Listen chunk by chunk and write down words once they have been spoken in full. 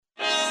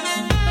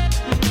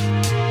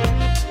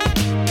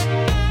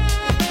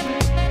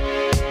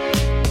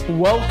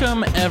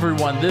Welcome,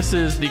 everyone. This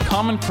is the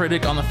Common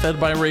Critic on the Fed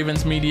by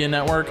Ravens Media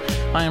Network.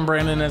 I am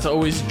Brandon, as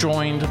always,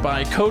 joined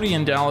by Cody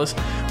and Dallas.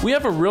 We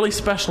have a really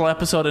special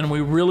episode, and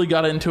we really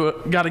got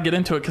to get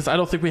into it because I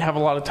don't think we have a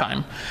lot of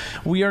time.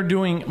 We are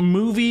doing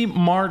Movie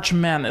March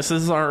Madness.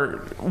 This is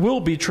will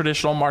be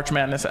traditional March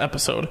Madness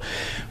episode.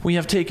 We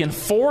have taken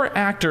 4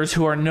 actors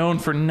who are known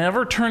for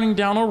never turning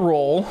down a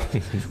role.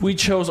 We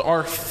chose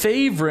our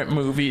favorite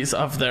movies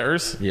of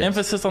theirs. Yes.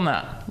 Emphasis on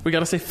that. We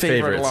got to say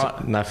favorite a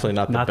lot. Definitely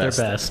not their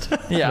best.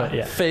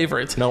 Yeah,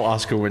 favorites. No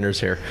Oscar winners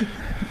here.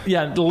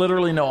 Yeah,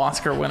 literally no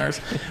Oscar winners.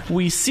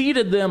 We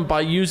seeded them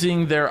by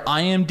using their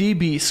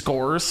IMDb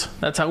scores.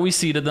 That's how we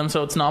seeded them,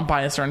 so it's not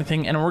biased or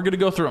anything. And we're going to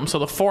go through them. So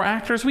the 4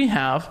 actors we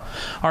have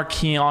are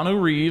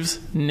Keanu Reeves,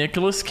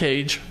 Nicolas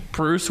Cage,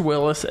 Bruce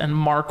Willis, and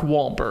Mark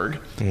Wahlberg.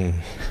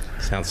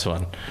 Sounds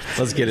fun.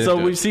 Let's get into it. So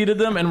we've seeded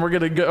them, and we're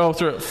going to go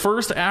through it.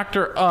 First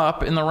actor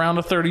up in the round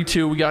of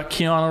 32, we got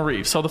Keanu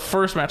Reeves. So the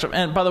first matchup,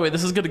 and by the way,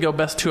 this is going to go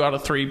best 2 out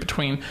of 3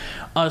 between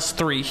us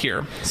 3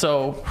 here.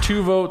 So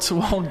 2 votes,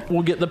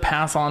 we'll get the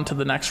pass on to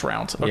the next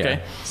round. Okay.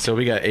 Yeah. So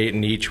we got 8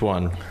 in each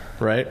one,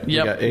 right?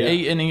 Yep. Got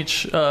 8 in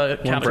each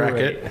category. One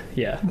bracket.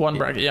 Yeah. One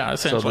bracket. Yeah.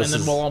 Essentially, So and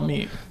then we'll all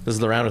meet. This is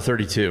the round of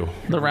 32.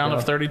 The round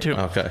of 32.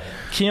 Okay.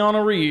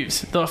 Keanu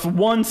Reeves, the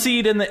 1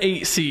 seed and the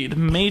 8 seed.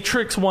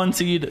 Matrix 1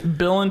 seed.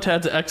 Bill and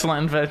Ted's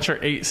Excellent Adventure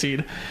 8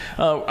 seed.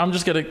 I'm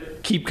just going to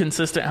keep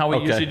consistent how we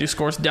usually do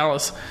scores.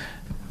 Dallas.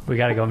 We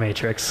got to go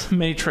Matrix.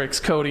 Matrix.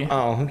 Cody.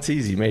 Oh, it's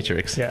easy.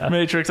 Matrix. Yeah.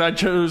 Matrix. I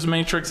chose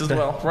Matrix as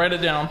well. Write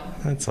it down.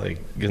 That's like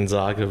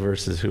Gonzaga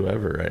versus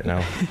whoever right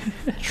now.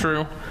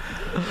 True.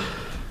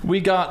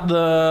 We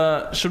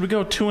got should we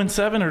go 2 and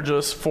 7 or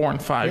just 4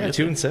 and 5? Yeah,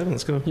 2 and 7.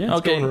 Let's go. Yeah,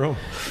 Let's go in a row.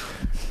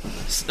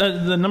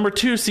 The number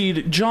 2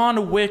 seed,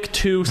 John Wick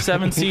 2,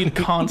 7 seed,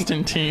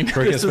 Constantine. We're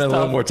going to spend a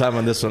little more time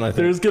on this one, I think.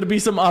 There's going to be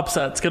some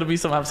upsets.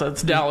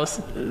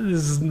 Dallas.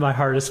 This is my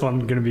hardest one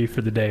going to be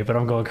for the day, but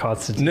I'm going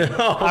Constantine.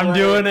 No. I'm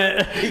doing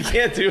it. You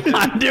can't do it.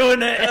 I'm doing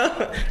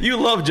it. You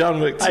love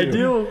John Wick, too. I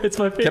do. It's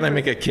my favorite. Can I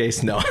make a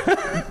case? No.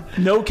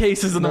 No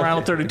cases in the round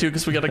of 32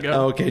 because we got to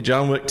go. Okay,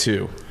 John Wick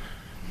 2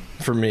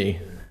 for me.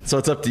 So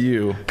it's up to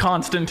you.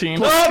 Constantine.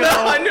 No,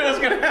 I knew it was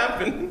going to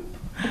happen.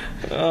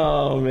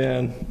 Oh,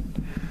 man.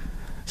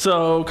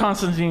 So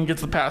Constantine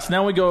gets the pass.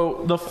 Now we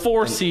go the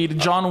 4 seed,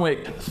 John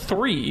Wick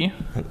 3.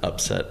 An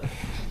upset.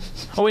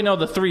 Oh, wait, no,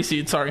 the 3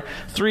 seed, sorry.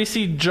 3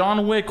 seed,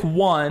 John Wick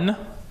 1.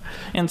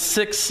 And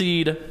 6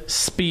 seed,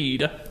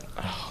 Speed.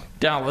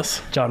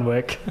 Dallas. John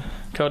Wick.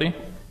 Cody.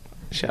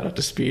 Shout out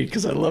to Speed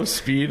because I love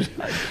Speed.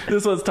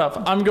 This was tough.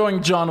 I'm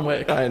going John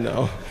Wick. I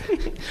know.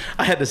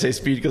 I had to say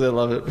Speed because I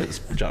love it, but it's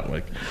John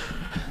Wick.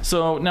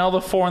 So now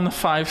the 4 and the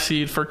 5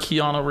 seed for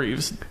Keanu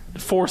Reeves.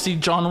 4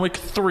 seed John Wick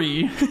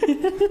 3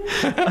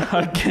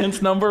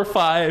 against number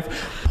 5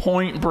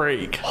 Point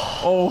Break.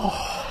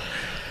 Oh,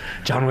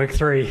 John Wick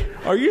 3.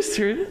 Are you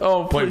serious?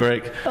 Oh, Point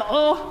Break.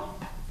 Oh.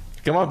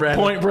 Come on,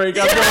 Brandon. Point Break.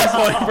 I'm going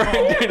Point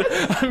Break, dude.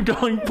 I'm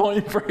going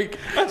Point Break.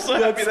 I'm so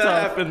happy that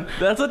happened.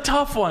 That's a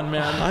tough one,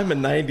 man. I'm a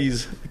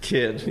 90s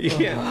kid. You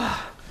can't.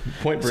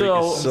 Point Break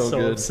is so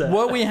good. Upset.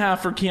 What we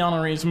have for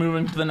Keanu Reeves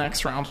moving to the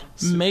next round.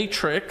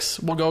 Matrix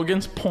will go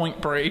against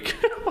Point Break.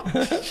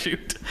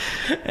 Shoot.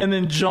 And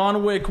then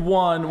John Wick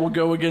 1 will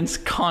go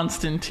against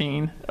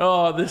Constantine.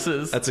 Oh, That's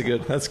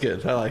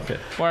good. I like it.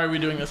 Why are we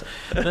doing this?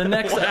 The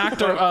next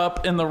actor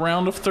up in the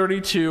round of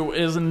 32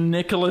 is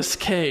Nicolas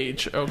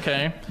Cage,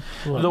 okay?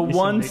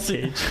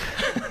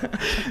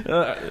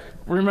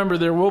 Remember,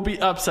 there will be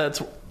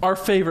upsets. Our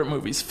favorite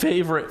movies.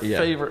 Favorite.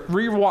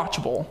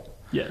 Rewatchable.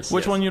 Yes.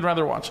 Which one you'd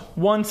rather watch?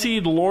 1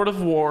 seed Lord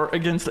of War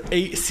against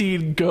 8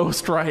 seed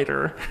Ghost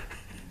Rider.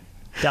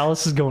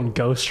 Dallas is going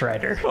Ghost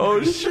Rider.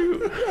 Oh,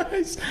 shoot.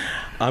 Nice.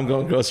 I'm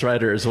going Ghost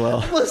Rider as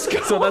well. Let's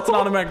go. So that's an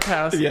automatic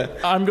pass. Yeah.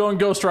 I'm going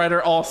Ghost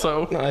Rider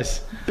also.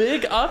 Nice.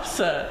 Big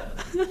upset.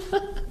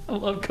 I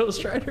love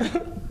Ghost Rider.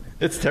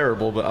 It's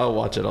terrible, but I'll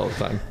watch it all the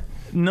time.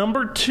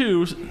 Number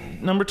 2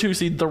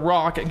 seed The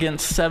Rock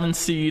against 7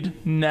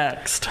 seed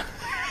Next.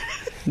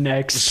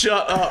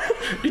 Shut up.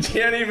 You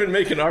can't even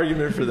make an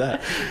argument for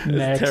that.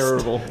 It's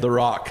terrible. The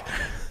Rock.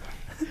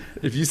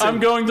 If you say, I'm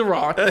going The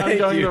Rock.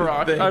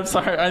 I'm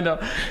sorry. I know.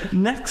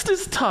 Next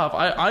is tough.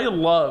 I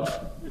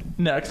love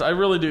Next. I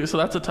really do. So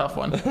that's a tough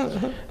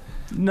one.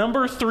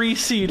 Number 3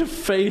 seed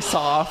Face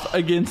Off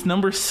against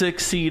number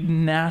 6 seed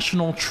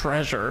National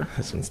Treasure.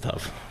 This one's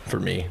tough for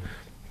me.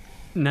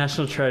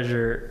 National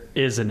Treasure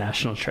is a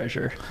national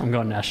treasure. I'm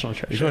going National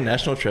Treasure. You're going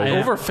National Treasure?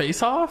 Over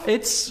Face Off?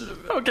 It's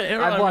okay.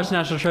 I've watched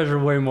National Treasure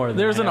way more than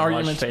there's an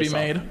argument to be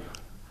made.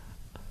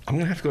 I'm going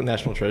to have to go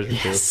National Treasure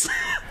too.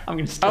 I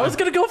was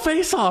going to go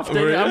Face Off.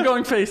 Really? I'm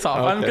going Face Off.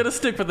 Okay. I'm going to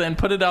stick with it and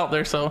put it out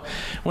there. So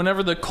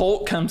whenever the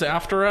cult comes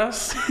after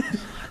us.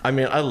 I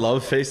mean, I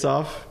love Face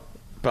Off,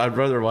 but I'd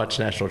rather watch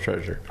National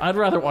Treasure. I'd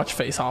rather watch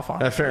Face Off.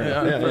 Fair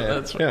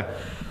enough. Yeah.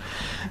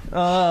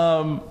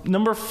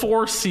 Number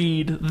 4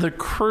 seed The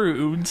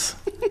Croods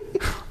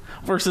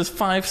versus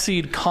 5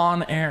 seed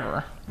Con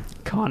Air.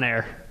 Con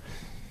Air.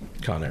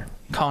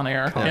 Con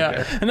Air.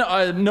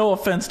 No, no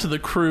offense to the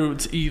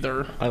Croods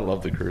either. I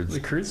love the Croods. The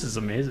Croods is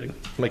amazing.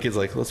 My kid's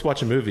like, let's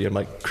watch a movie. I'm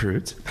like,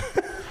 Croods?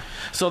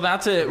 So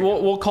that's it.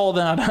 We'll call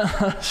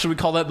that. Should we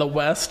call that the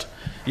West?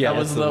 Yeah, that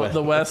was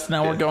the West.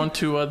 Now we're going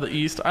to the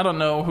East. I don't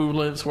know who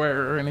lives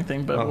where or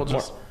anything, but we'll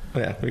just.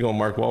 Yeah, we're going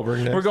Mark Wahlberg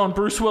next. We're going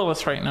Bruce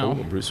Willis right now.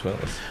 Ooh, Bruce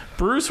Willis.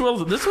 Bruce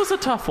Willis. This was a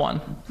tough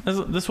one.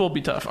 This will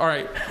be tough. All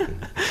right.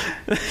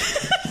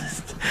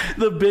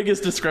 The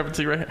biggest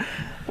discrepancy right here.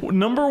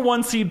 Number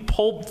 1 seed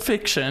Pulp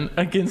Fiction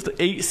against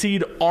 8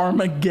 seed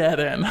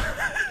Armageddon.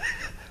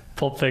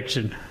 Pulp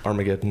Fiction.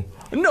 Armageddon.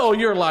 No,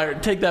 you're a liar.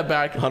 Take that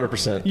back.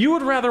 100%. You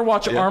would rather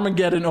watch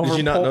Armageddon over Pulp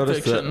Fiction. Did you not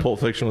notice that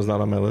Pulp Fiction was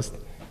not on my list?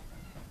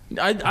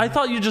 I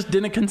thought you just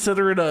didn't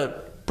consider it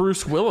a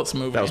Bruce Willis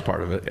movie. That was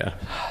part of it, yeah.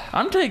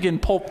 I'm taking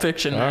Pulp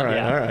Fiction, man.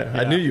 All right.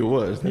 Yeah. I knew you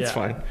would. That's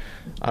fine.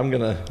 I'm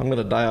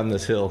gonna die on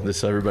this hill, just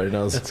so everybody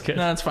knows. That's good.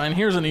 That's fine.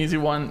 Here's an easy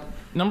one.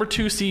 Number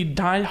 2 seed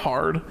Die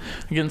Hard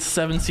against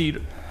 7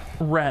 seed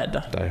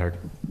Red. Die Hard.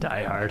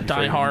 Die Hard.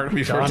 Die Hard.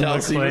 Before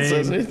Dallas even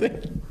says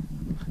anything.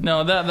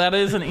 No, that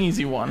is an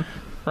easy one,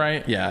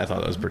 right? Yeah, I thought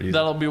that was pretty easy.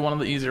 That'll be one of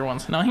the easier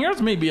ones. Now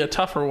here's maybe a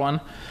tougher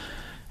one.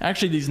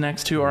 Actually, these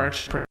next two are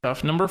actually pretty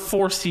tough. Number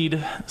 4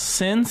 seed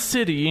Sin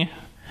City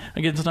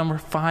against number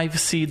 5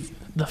 seed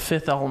The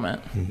Fifth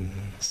Element.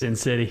 Sin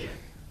City.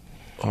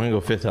 I'm gonna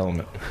go Fifth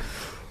Element.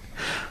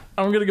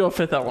 I'm gonna go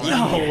Fifth Element.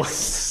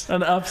 Yes.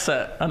 An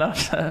upset,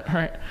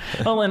 right?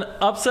 Well, an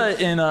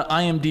upset in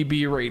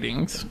IMDb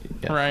ratings,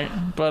 right?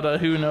 But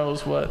who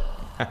knows what?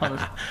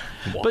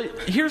 But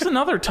here's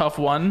another tough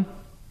one.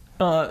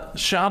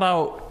 Shout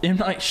out M.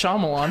 Night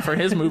Shyamalan for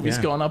his movies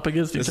going up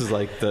against each other. This is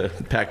like the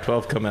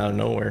Pac-12 come out of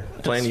nowhere,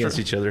 playing against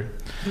each other.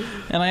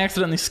 And I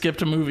accidentally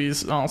skipped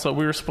movies. Also,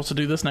 we were supposed to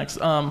do this next.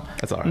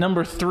 That's all right.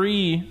 Number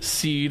 3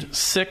 seed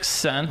Sixth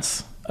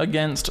Sense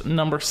against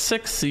number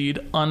 6 seed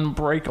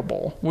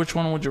Unbreakable. Which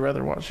one would you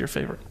rather watch? Your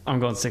favorite? I'm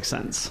going Sixth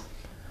Sense.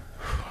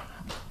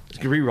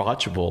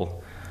 Rewatchable.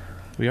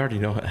 We already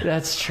know it.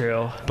 That's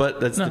true. But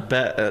that's the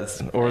best,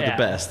 the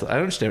best. I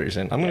understand what you're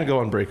saying. I'm going to go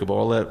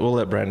Unbreakable. We'll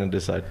let Brandon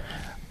decide.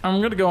 I'm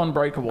going to go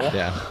Unbreakable.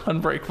 Yeah.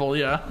 Unbreakable,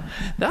 yeah.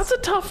 That's a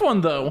tough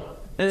one, though.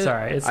 It's all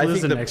right. It's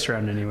losing the next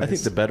round anyways. I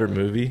think the better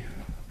movie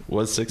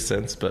was Sixth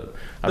Sense, but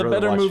the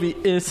better movie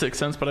is Sixth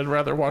Sense, but I'd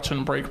rather watch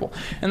Unbreakable.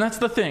 And that's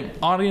the thing.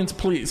 Audience,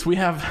 please. We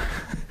have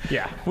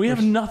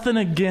nothing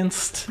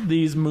against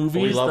these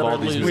movies. We love all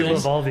these movies. We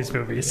love all these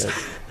movies. Yeah.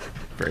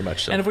 Very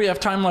much so. And if we have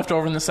time left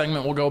over in the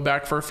segment, we'll go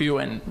back for a few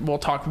and we'll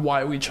talk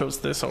why we chose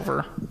this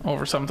over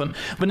something.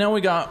 But now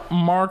we got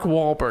Mark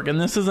Wahlberg, and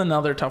this is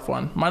another tough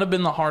one. Might have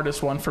been the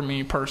hardest one for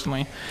me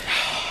personally.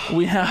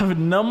 We have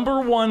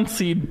number 1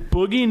 seed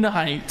Boogie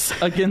Nights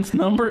against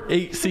number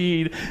 8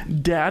 seed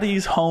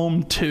Daddy's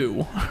Home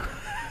 2.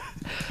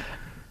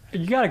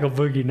 You gotta go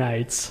Boogie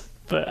Nights,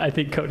 but I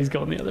think Cody's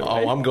going the other way.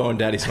 Oh, I'm going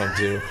Daddy's Home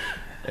 2.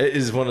 It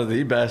is one of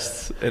the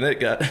best, and it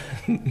got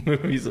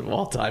movies of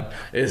all time.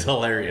 It is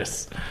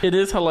hilarious. It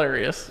is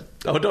hilarious.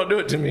 Oh, don't do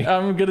it to me.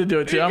 I'm going to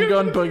do it to you. I'm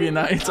going Boogie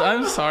Nights.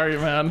 I'm sorry,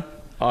 man.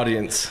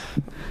 Audience.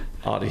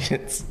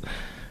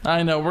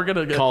 I know. We're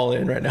going to call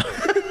in right now.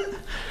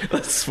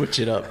 Let's switch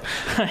it up.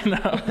 I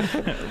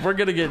know. We're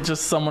going to get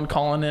just someone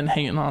calling in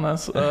hating on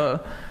us.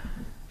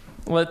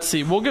 Let's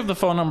see. We'll give the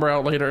phone number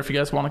out later if you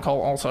guys want to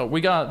call also.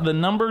 We got the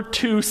number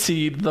 2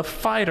 seed, The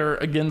Fighter,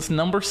 against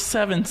number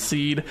 7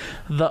 seed,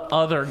 The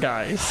Other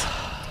Guys.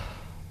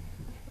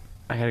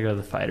 I gotta go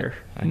The Fighter.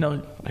 I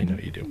know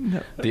you do.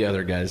 No. The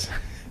Other Guys.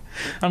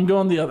 I'm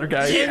going The Other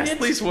Guys. Yeah,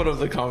 at least one of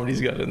the comedies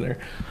got in there.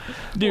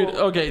 Dude,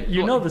 okay.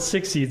 You know the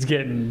 6 seed's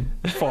getting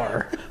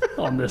far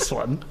on this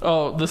one.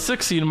 Oh, the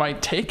 6 seed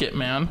might take it,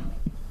 man.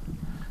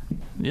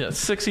 Yeah,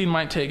 6 seed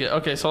might take it.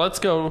 Okay, so let's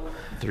go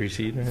 3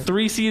 seed. Right?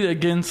 3 seed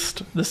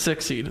against the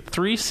 6 seed.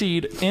 3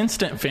 seed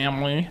Instant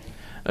Family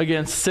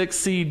against 6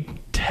 seed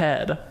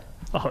Ted.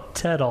 Oh,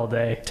 Ted all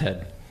day.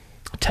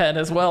 Ted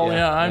as well.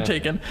 Yeah, I'm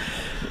taking.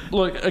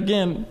 Look,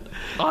 again,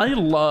 I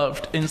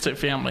loved Instant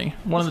Family.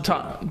 One of the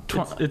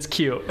top. It's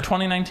cute.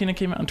 2019 it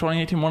came out. In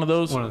 2018, one of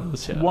those.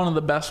 Yeah. One of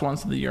the best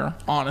ones of the year.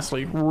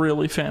 Honestly,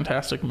 really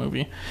fantastic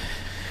movie.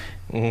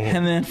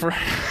 And then for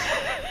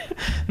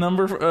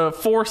number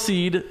 4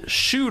 seed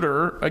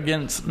Shooter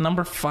against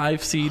number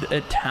 5 seed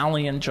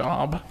Italian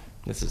Job.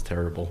 This is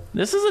terrible.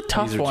 This is a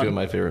tough one. These are 2 of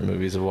my favorite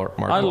movies of Mark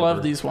Wahlberg. I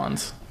love these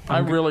ones. I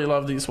really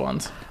love these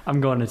ones.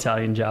 I'm going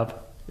Italian Job.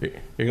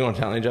 You're going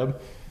Italian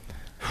Job?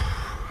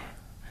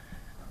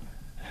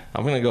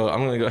 I'm gonna go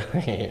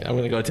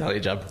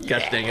Italian Job.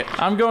 Gosh dang it.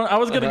 I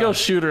was gonna go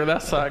Shooter.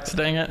 That sucks.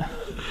 Dang it.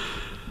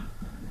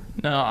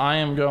 No, I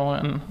am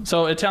going.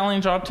 So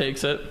Italian Job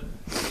takes it.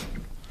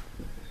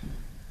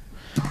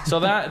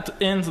 So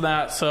that ends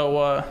that.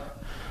 So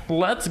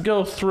let's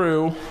go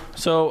through.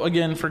 So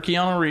again, for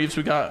Keanu Reeves,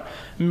 we got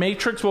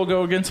Matrix will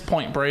go against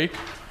Point Break.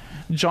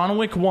 John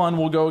Wick 1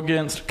 will go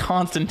against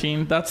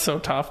Constantine. That's so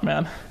tough,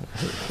 man.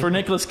 For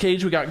Nicolas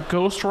Cage, we got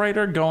Ghost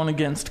Rider going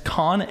against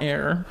Con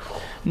Air.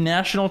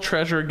 National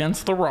Treasure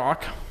against The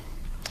Rock.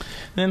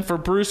 Then for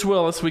Bruce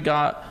Willis, we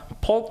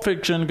got Pulp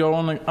Fiction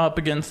going up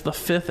against The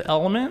Fifth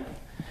Element.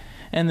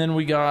 And then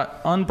we got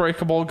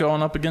Unbreakable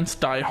going up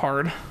against Die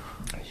Hard.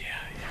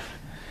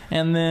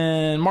 And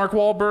then Mark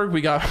Wahlberg,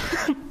 we got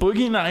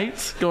Boogie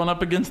Nights going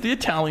up against The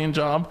Italian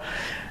Job.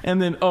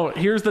 And then,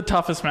 here's the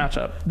toughest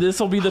matchup. This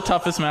will be the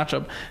toughest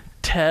matchup.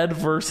 Ted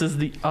versus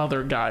the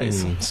other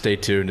guys. Stay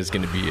tuned. It's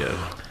going to be a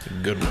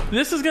good one.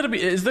 This is going to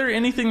be... Is there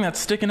anything that's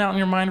sticking out in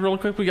your mind real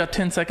quick? We got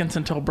 10 seconds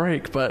until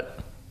break, but...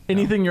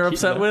 Anything you're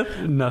upset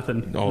with?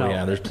 Nothing. Oh,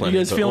 yeah, there's plenty. You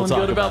guys feeling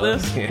good about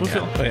this?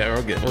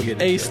 We'll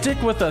get Hey,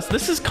 stick with us.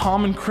 This is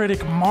Common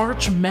Critic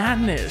March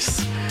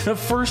Madness. The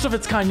first of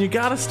its kind. You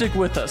got to stick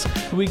with us.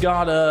 We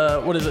got,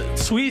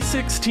 Sweet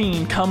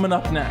 16 coming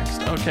up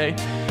next, okay?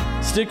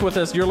 Stick with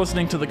us. You're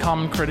listening to the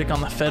Common Critic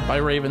on the Fed by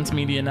Ravens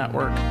Media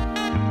Network.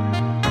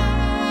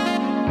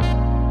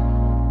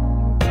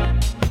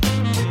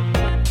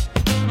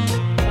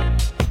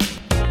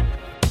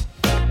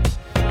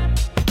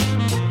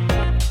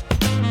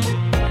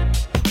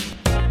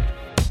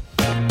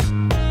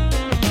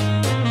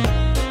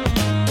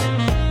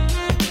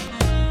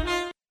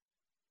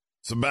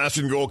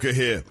 Sebastian Gorka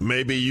here.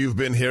 Maybe you've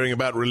been hearing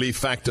about Relief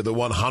Factor, the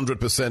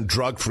 100%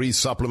 drug-free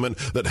supplement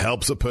that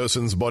helps a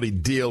person's body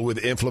deal with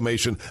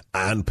inflammation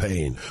and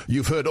pain.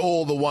 You've heard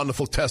all the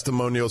wonderful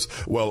testimonials.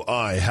 Well,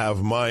 I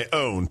have my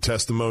own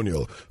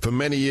testimonial. For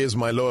many years,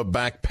 my lower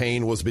back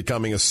pain was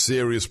becoming a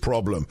serious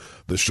problem.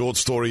 The short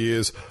story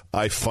is,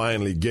 I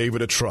finally gave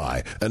it a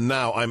try, and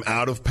now I'm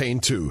out of pain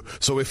too.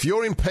 So if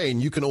you're in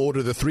pain, you can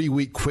order the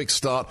 3-week quick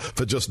start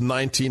for just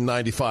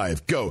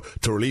 $19.95. Go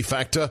to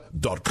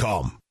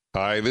ReliefFactor.com.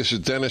 Hi, this is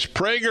Dennis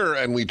Prager,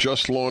 and we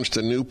just launched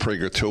a new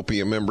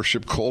Pragertopia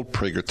membership called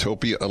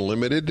Pragertopia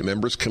Unlimited.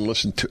 Members can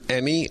listen to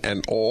any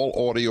and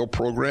all audio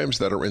programs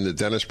that are in the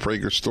Dennis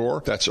Prager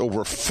store. That's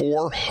over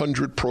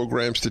 400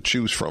 programs to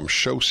choose from.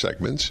 Show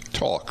segments,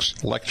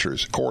 talks,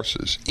 lectures,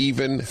 courses,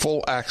 even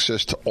full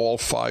access to all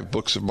 5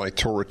 books of my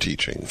Torah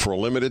teaching. For a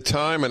limited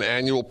time, an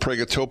annual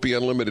Pragertopia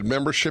Unlimited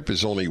membership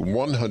is only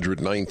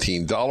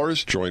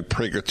 $119. Join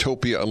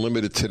Pragertopia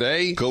Unlimited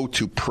today. Go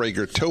to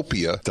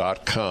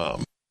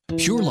Pragertopia.com.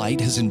 Pure Light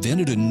has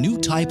invented a new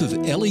type of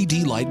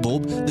LED light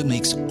bulb that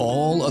makes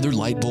all other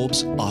light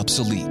bulbs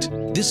obsolete.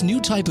 This new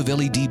type of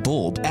LED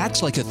bulb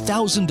acts like a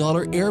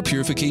 $1,000 air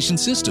purification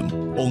system,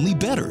 only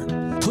better.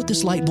 Put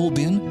this light bulb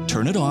in,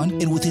 turn it on,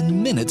 and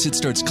within minutes it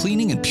starts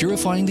cleaning and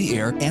purifying the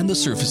air and the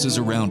surfaces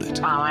around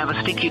it. I have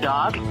a stinky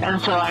dog,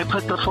 and so I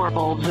put the 4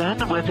 bulbs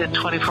in within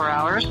 24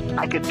 hours.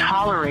 I could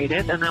tolerate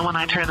it, and then when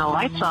I turned the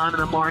lights on in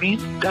the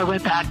morning, I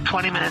went back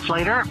 20 minutes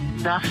later,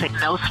 nothing,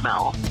 no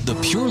smell. The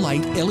Pure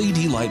Light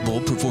LED light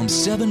bulb performs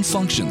 7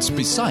 functions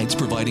besides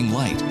providing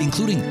light,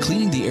 including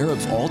cleaning the air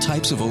of all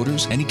types of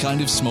odors, any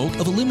kind of smoke,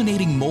 of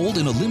eliminating mold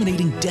and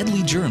eliminating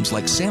deadly germs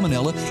like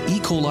Salmonella, E.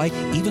 coli,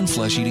 even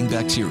flesh-eating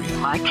bacteria.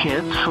 My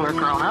kids who are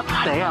grown up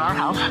say our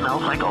house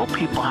smells like old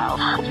people's house.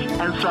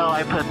 And so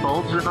I put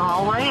bulbs in the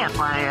hallway, and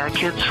my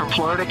kids from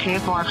Florida came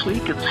last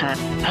week and said,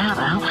 man,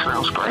 the house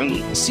smells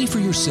great. See for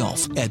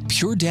yourself at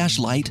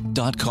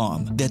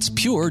pure-light.com. That's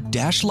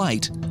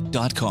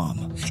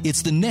pure-light.com.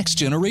 It's the next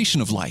generation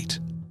of light.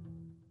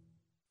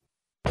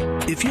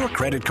 If your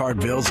credit card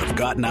bills have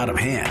gotten out of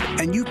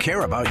hand and you care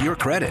about your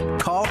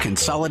credit, call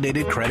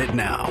Consolidated Credit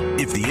now.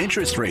 If the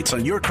interest rates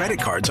on your credit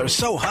cards are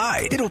so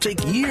high, it'll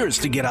take years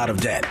to get out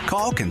of debt.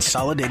 Call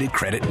Consolidated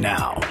Credit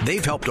now.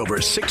 They've helped over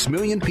 6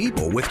 million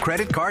people with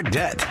credit card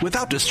debt.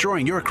 Without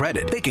destroying your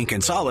credit, they can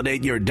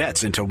consolidate your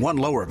debts into one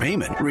lower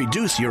payment,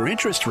 reduce your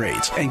interest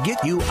rates, and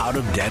get you out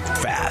of debt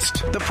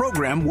fast. The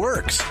program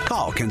works.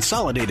 Call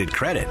Consolidated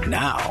Credit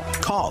now.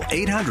 Call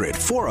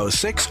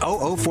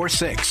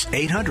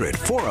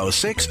 800-406-0046.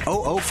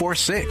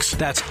 800-406-0046.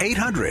 That's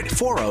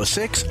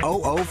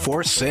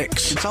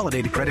 800-406-0046.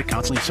 Consolidated Credit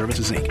Counseling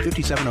Services, Inc.,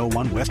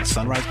 5701 West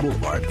Sunrise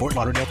Boulevard, Fort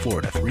Lauderdale,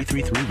 Florida,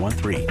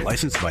 33313.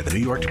 Licensed by the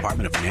New York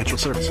Department of Financial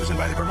Services and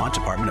by the Vermont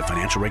Department of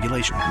Financial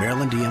Regulation.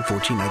 Maryland DM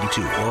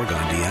 1492, Oregon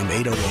DM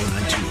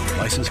 80092.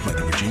 Licensed by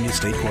the Virginia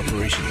State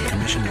Corporation.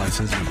 Commission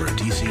license number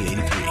DC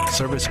 83.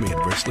 Service may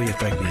adversely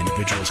affect the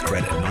individual's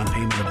credit.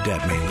 Non-payment of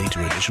debt may lead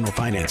to additional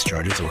finance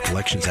charges or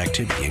collections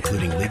activity,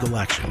 including legal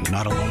action.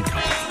 Not a loan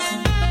company.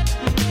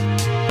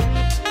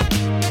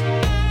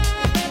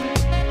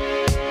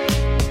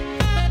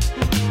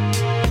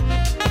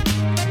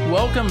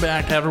 Welcome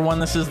back, everyone.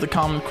 This is the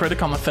Common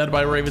Critic on the Fed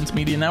by Ravens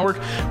Media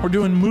Network. We're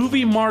doing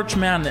Movie March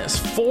Madness.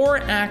 4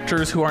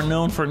 actors who are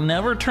known for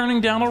never turning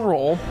down a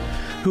role,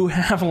 who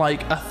have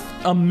like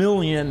a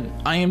million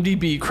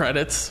IMDb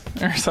credits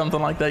or something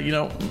like that. You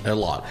know, a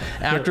lot.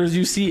 Actors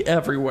you see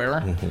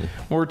everywhere.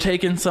 Mm-hmm. We're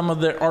taking some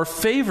of our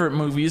favorite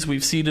movies.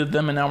 We've seeded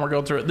them, and now we're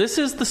going through it. This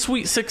is the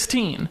Sweet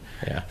 16.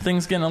 Yeah.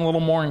 Things getting a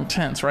little more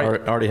intense,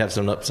 right? Already have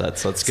some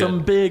upsets. That's good.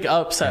 Some big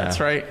upsets,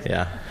 yeah. right?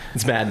 Yeah.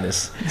 It's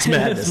madness. It's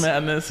madness. It's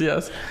madness,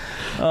 yes.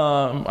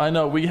 I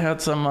know we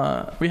had some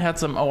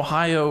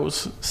Ohio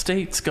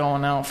states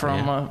going out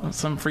from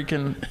some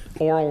freaking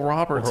Oral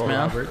Roberts,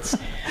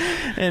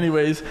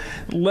 Anyways,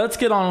 let's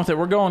get on with it.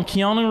 We're going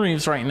Keanu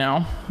Reeves right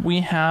now.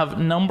 We have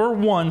number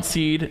 1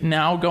 seed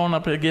now going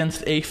up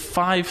against a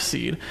 5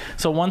 seed.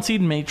 So 1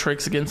 seed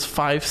Matrix against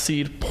 5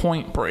 seed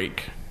Point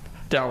Break.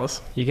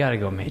 Dallas. You got to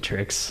go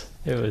Matrix.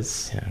 It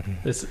was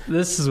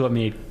this is what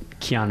made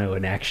Keanu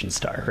an action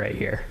star right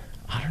here.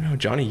 I don't know,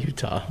 Johnny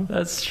Utah.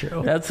 That's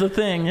true. That's the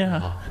thing,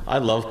 yeah. I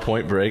love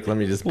Point Break. Let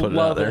me just put it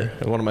out there.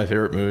 One of my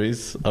favorite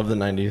movies of the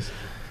 90s.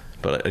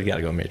 But I got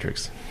to go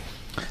Matrix.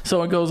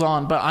 So it goes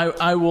on, but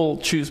I will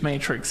choose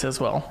Matrix as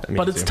well.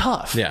 But it's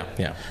tough.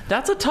 Yeah.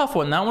 That's a tough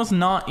one. That was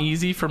not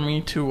easy for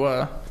me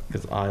to...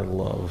 Because I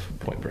love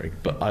Point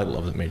Break, but I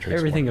love the Matrix.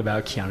 Everything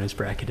about Keanu's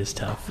bracket is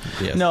tough.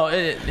 Yes. No,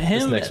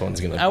 this next one's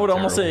going to be I would terrible.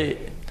 almost say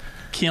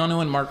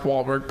Keanu and Mark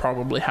Wahlberg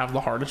probably have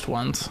the hardest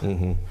ones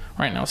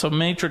right now. So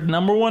Matrix,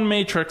 number one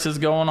Matrix is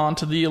going on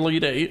to the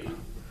Elite Eight.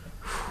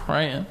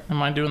 Right?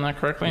 Am I doing that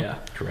correctly? Yeah.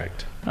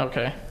 Correct.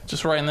 Okay.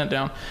 Just writing that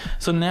down.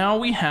 So now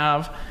we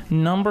have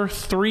number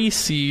 3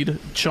 seed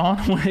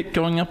John Wick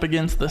going up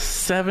against the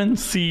 7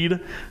 seed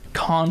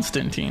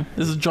Constantine.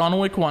 This is John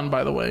Wick 1,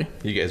 by the way.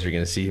 You guys are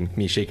going to see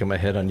me shaking my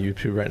head on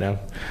YouTube right now.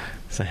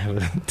 So I have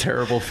a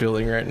terrible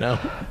feeling right now.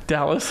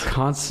 Dallas?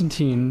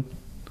 Constantine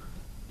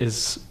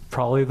is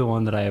probably the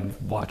one that I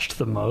have watched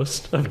the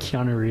most of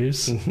Keanu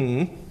Reeves.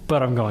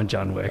 But I'm going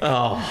John Wick.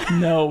 Oh.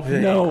 No.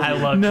 I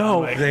love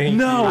John Wick.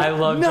 I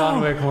love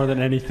John Wick more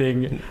than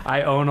anything.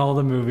 I own all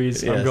the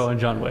movies. Yes. I'm going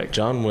John Wick.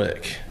 John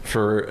Wick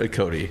for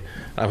Cody.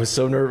 I was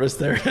so nervous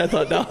there. I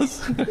thought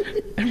Dallas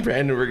and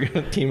Brandon were going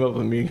to team up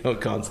with me and go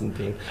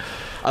Constantine.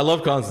 I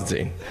love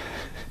Constantine,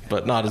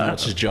 but not as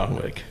much as John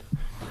Wick.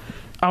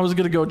 I was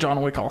going to go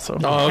John Wick also.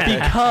 Oh, okay.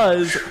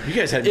 Because... You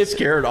guys had me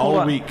scared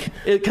all week.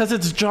 Because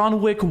it's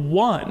John Wick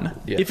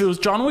 1. Yes. If it was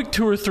John Wick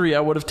 2 or 3, I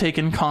would have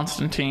taken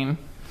Constantine.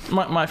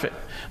 My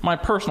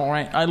personal,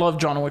 right? I love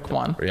John Wick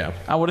 1. Yeah.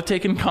 I would have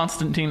taken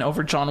Constantine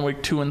over John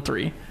Wick 2 and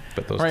 3.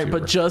 But those right, two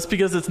but were... just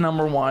because it's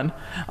number 1,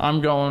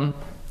 I'm going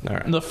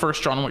the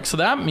first John Wick. So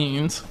that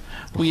means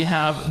we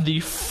have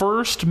the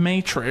first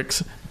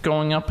Matrix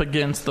going up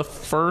against the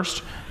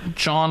first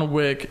John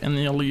Wick in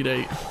the Elite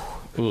Eight.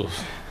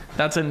 Oof.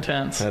 That's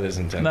intense. That is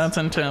intense. That's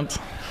intense.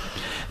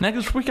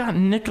 Next, we got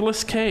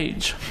Nicolas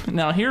Cage.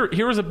 Now,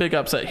 here's a big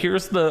upset.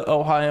 Here's the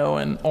Ohio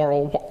and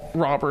Oral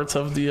Roberts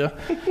of the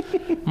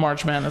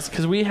March Madness.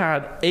 Because we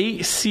had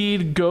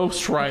 8-seed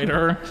Ghost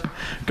Rider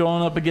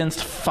going up against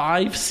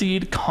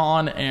 5-seed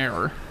Con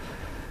Air.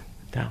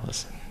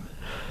 Dallas.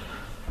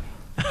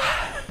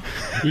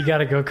 You got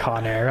to go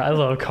Con Air. I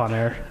love Con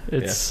Air.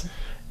 It's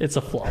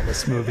a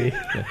flawless movie.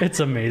 It's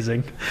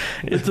amazing.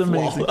 It's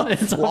amazing.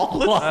 It's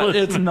flawless.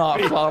 It's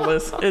not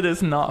flawless. It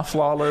is not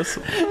flawless.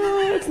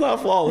 It's not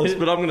flawless,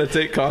 but I'm going to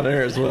take Con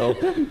Air as well.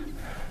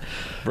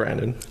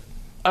 Brandon.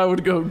 I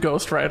would go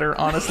Ghost Rider,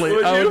 honestly.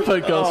 I would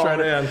put Ghost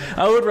Rider. Man.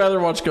 I would rather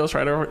watch Ghost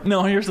Rider.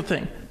 No, here's the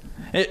thing.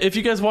 If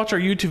you guys watch our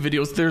YouTube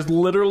videos, there's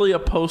literally a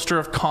poster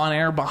of Con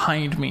Air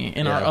behind me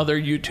in our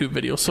other YouTube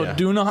videos. So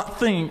do not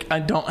think I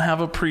don't have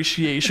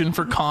appreciation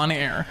for Con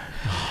Air.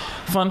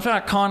 Fun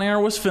fact, Con Air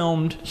was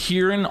filmed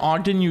here in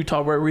Ogden,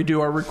 Utah, where we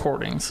do our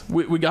recordings.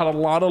 We got a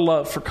lot of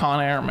love for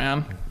Con Air,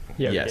 man.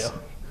 Yeah, yes,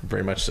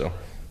 very much so.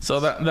 So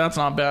that's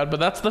not bad,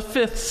 but that's the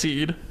 5th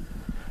seed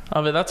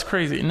of it. That's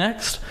crazy.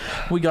 Next,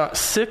 we got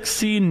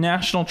 6-seed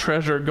National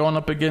Treasure going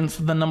up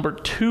against the number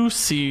 2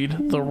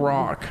 seed, The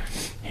Rock.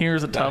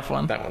 Here's a tough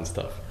one. That one's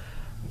tough.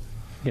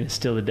 I'm going to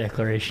steal the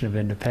Declaration of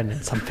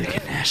Independence. I'm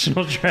picking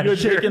National Treasure.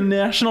 You're taking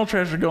National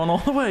Treasure going all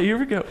the way. Here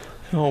we go.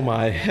 Oh,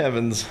 my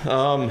heavens.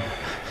 That's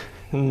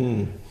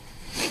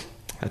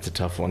a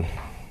tough one.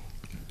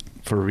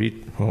 For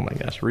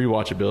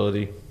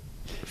rewatchability,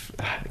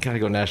 I gotta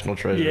go National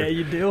Treasure. Yeah,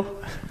 you do.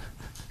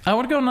 I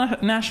would go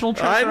National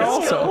Treasure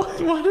also.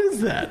 What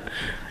is that?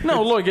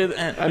 No, look.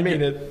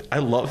 I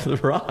love The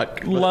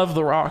Rock. Love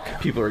The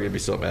Rock. People are gonna be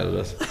so mad at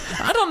us.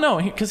 I don't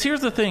know, because here's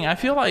the thing. I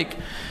feel like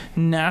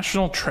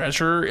National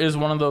Treasure is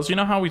one of those. You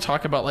know how we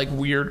talk about like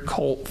weird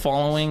cult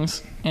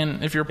followings,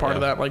 and if you're part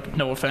of that, like,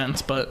 no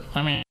offense, but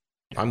I mean.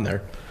 I'm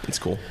there. It's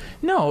cool.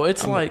 No,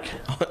 it's I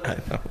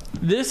know.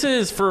 This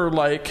is for,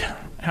 like,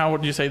 how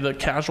would you say, the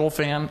casual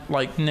fan,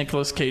 like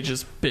Nicolas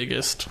Cage's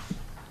biggest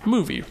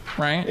movie,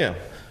 right? Yeah.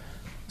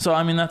 So,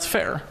 I mean, that's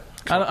fair.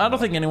 I don't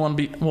think anyone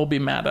will be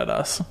mad at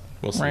us.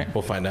 We'll see. Right?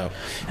 We'll find out.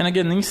 And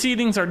again, these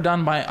seedings are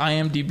done by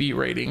IMDb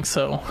rating,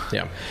 so.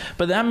 Yeah.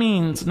 But that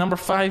means number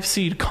 5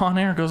 seed Con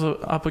Air goes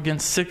up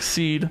against 6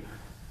 seed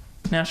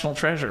National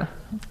Treasure.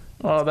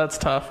 Oh, that's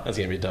tough. That's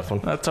going to be a tough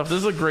one. That's tough. This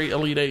is a great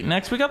Elite Eight.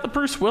 Next, we got the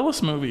Bruce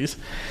Willis movies.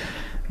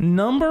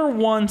 Number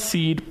 1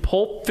 seed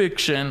Pulp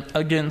Fiction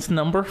against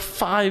number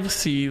 5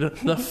 seed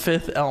The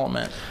Fifth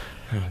Element.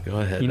 Oh, go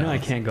ahead. You know, I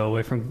can't go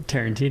away from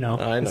Tarantino.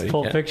 I know it's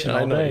Pulp Fiction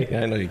all day.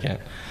 I know you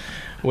can't.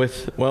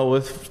 With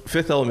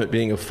Fifth Element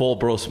being a full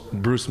Bruce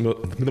Willis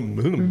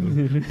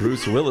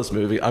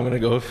movie, I'm going to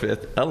go with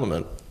Fifth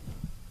Element.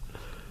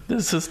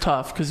 This is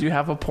tough because you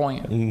have a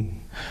point.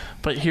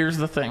 But here's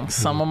the thing.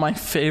 Some of my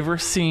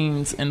favorite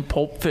scenes in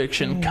Pulp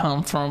Fiction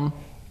come from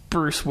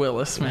Bruce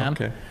Willis, man.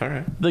 Okay, all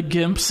right. The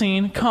Gimp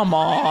scene, come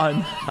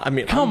on. I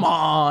mean, come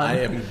on. I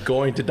am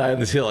going to die on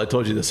this hill. I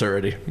told you this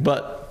already,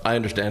 but I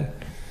understand.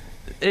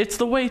 It's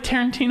the way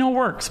Tarantino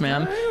works,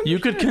 man. You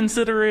could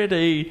consider it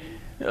a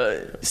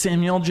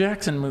Samuel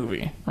Jackson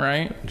movie,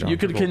 right? John you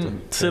could Travolta.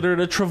 consider it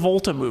a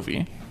Travolta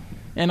movie.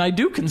 And I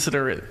do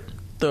consider it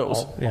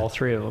those. All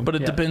three of them. But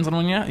it depends on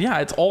when you... Yeah,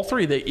 it's all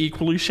three. They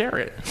equally share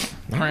it,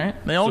 right?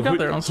 They all got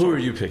their own Who story. are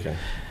you picking?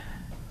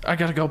 I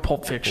gotta go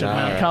Pulp Fiction, All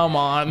man. right. Come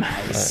on.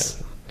 Right.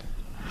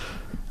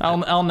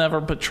 I'll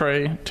never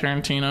betray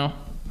Tarantino.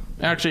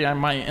 Actually, I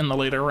might in the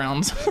later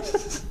rounds.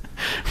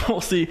 We'll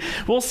see.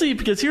 We'll see,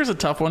 because here's a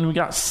tough one. We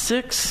got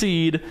 6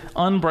 seed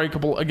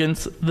Unbreakable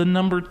against the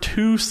number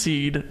 2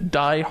 seed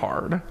Die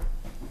Hard.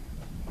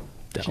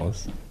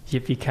 Dallas.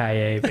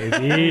 Yippee-ki-yay,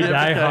 baby.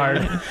 Die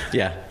Hard.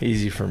 Yeah,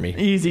 easy for me.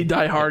 Easy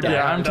Die Hard. Die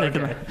Yeah, Hard, I'm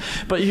taking okay. it.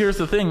 But here's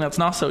the thing. That's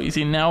not so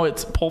easy. Now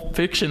it's Pulp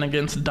Fiction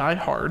against Die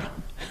Hard.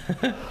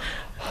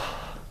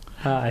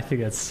 I think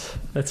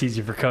that's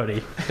easy for Cody.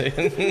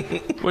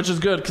 Which is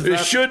good, because It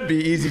should be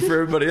easy for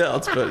everybody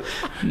else, but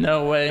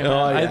no way.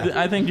 Oh, man.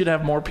 yeah. I think you'd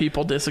have more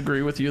people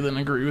disagree with you than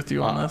agree with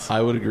you on this. I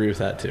would agree with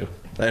that too.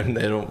 And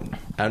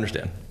I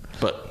understand.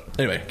 But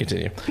anyway,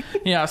 continue.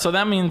 Yeah, so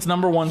that means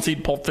number 1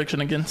 seed Pulp Fiction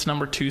against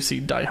number 2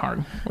 seed Die Hard.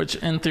 Which,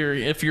 in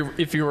theory, if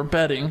you were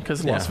betting,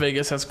 because Las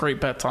Vegas has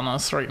great bets on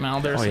us right now,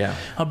 there's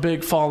a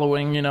big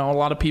following. A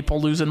lot of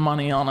people losing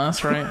money on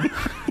us, right?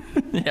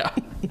 Yeah,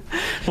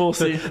 we'll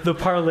see. The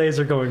parlays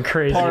are going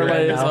crazy right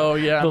Parlays, now. oh,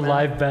 yeah, the man.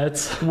 live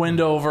bets.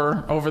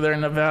 Wendover over there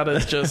in Nevada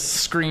is just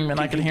screaming.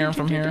 I can hear him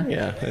from here.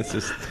 Yeah, it's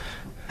just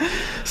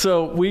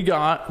So we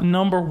got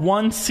number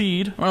 1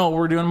 seed. Oh,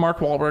 we're doing Mark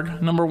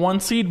Wahlberg. Number 1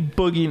 seed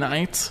Boogie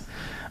Nights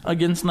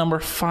against number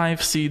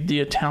 5 seed The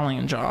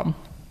Italian Job.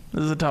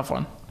 This is a tough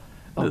one.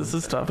 This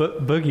is tough.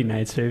 Boogie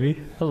Nights,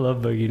 baby. I love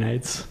Boogie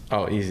Nights.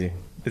 easy.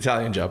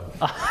 Italian Job.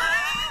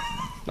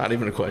 Not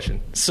even a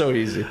question. So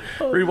easy.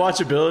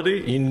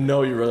 Rewatchability,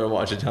 you'd rather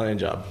watch Italian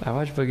Job. I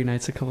watched Boogie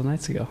Nights a couple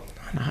nights ago.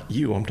 Not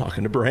you, I'm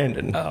talking to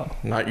Brandon. Oh.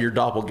 Not your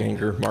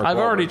doppelganger, Mark I've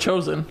already Wahlberg.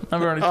 chosen.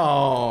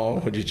 Oh,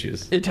 what'd you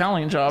choose?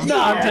 Italian Job. No,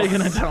 I'm taking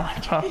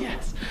Italian Job.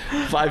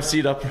 5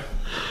 seed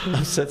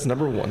upsets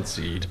number 1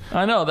 seed.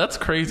 I know, that's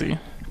crazy.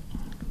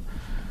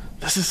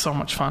 This is so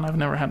much fun. I've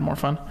never had more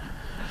fun.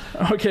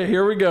 Okay,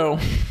 here we go.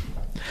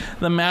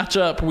 The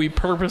matchup we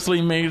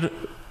purposely made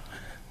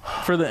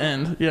for the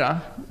end. Yeah.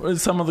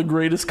 Some of the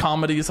greatest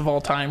comedies of all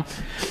time.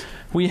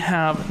 We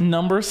have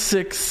number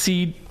 6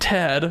 seed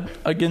Ted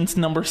against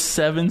number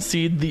 7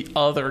 seed The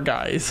Other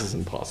Guys. This is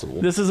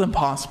impossible. This is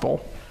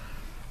impossible.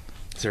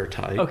 Is there a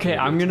tie? Okay,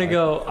 I'm gonna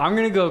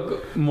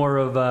go more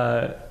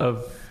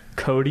of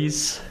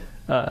Cody's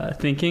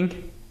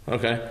thinking.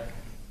 Okay.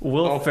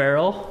 Will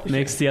Ferrell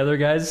makes The Other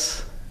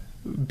Guys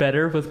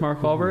better with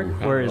Mark Wahlberg, I don't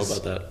know whereas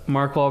about that.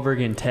 Mark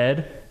Wahlberg and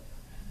Ted,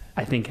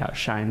 I think,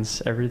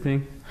 outshines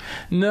everything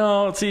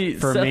No, see,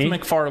 For Seth me?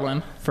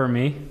 MacFarlane. for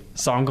me.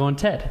 So I'm going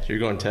Ted. So you're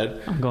going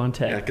Ted? I'm going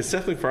Ted. Yeah, because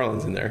Seth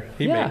MacFarlane's in there.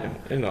 He Yeah.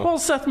 made him, Well,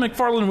 Seth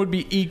MacFarlane would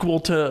be equal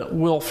to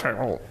Will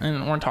Ferrell,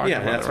 and we're talking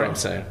Yeah, about that's it, what right? I'm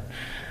saying.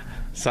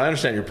 So I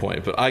understand your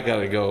point, but I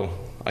gotta go.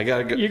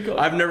 You go.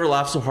 I've never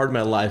laughed so hard in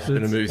my life in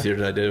a movie theater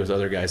than I did with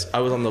Other Guys.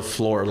 I was on the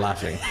floor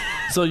laughing.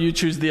 So you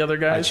choose The Other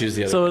Guys? I choose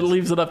The Other So Guys. it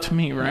leaves it up to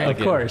me, right? Of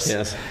course.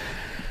 Yes.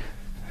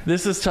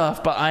 This is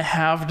tough, but I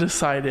have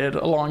decided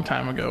a long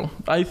time ago.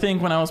 I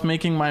think when I was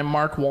making my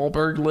Mark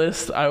Wahlberg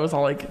list, I was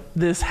all like,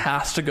 this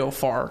has to go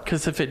far,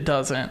 because if it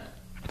doesn't,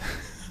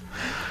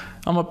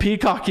 I'm a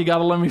peacock, you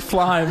gotta let me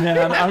fly,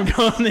 man. I'm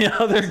going The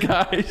Other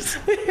Guys.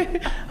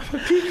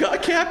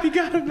 Peacock cap, you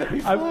gotta let me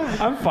fly.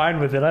 I'm fine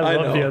with it. I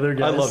love know. The Other I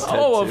Guys. love Ted,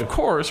 Oh, too. of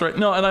course, right?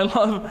 No, and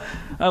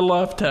I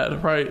love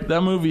Ted, right?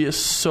 That movie is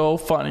so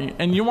funny.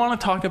 And you want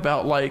to talk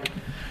about, like,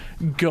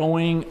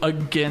 going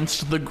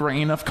against the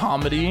grain of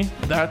comedy?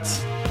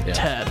 That's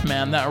Ted,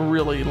 man. That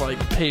really, like,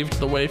 paved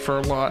the way for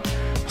a lot.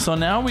 So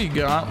now we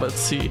got, let's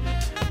see,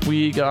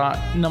 we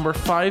got number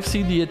 5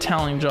 seed The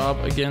Italian Job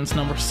against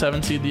number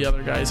 7 seed The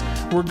Other Guys.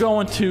 We're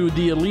going to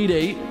the Elite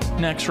 8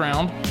 next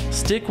round.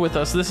 Stick with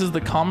us. This is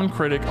the Common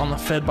Critic on the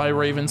Fed by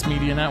Ravens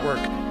Media Network.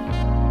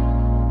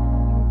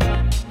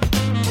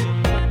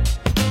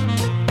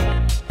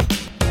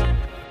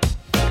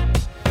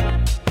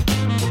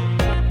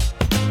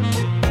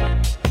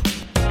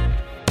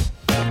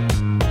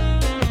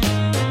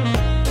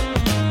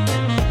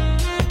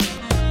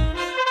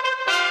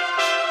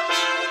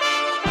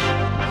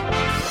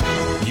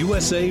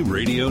 USA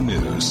Radio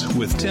News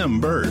with Tim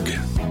Berg.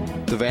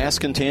 The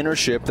vast container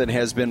ship that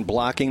has been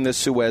blocking the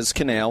Suez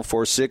Canal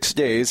for 6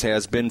 days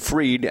has been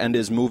freed and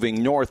is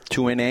moving north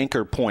to an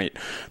anchor point.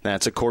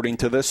 That's according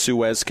to the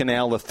Suez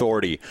Canal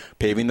Authority,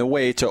 paving the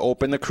way to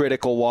open the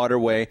critical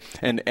waterway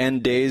and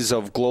end days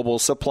of global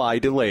supply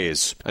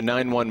delays. A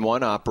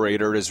 911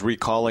 operator is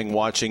recalling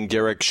watching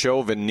Derek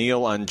Chauvin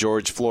kneel on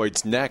George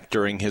Floyd's neck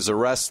during his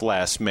arrest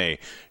last May.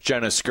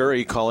 Jenna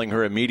Scurry calling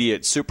her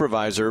immediate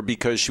supervisor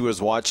because she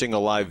was watching a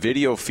live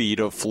video feed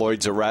of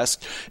Floyd's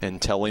arrest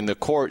and telling the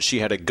court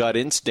she had a gut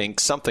instinct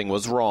something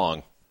was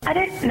wrong. I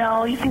didn't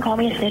know. You can call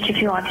me a snitch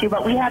if you want to,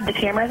 but we had the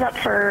cameras up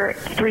for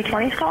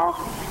 320's call.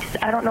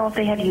 I don't know if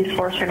they had used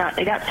force or not.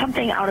 They got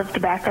something out of the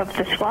back of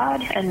the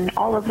squad, and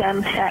all of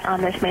them sat on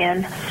this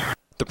man.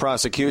 The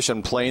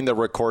prosecution playing the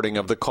recording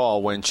of the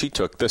call when she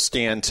took the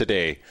stand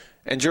today.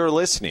 And you're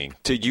listening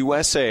to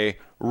USA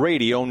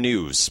Radio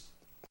News.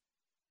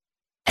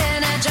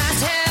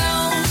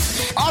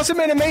 Awesome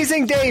and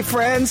amazing day,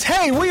 friends.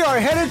 Hey, we are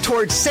headed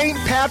towards St.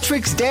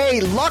 Patrick's Day,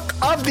 Luck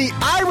of the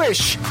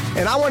Irish.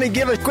 And I want to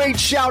give a great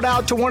shout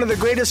out to one of the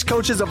greatest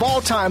coaches of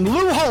all time,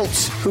 Lou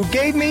Holtz, who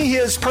gave me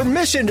his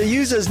permission to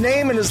use his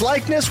name and his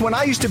likeness when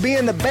I used to be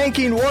in the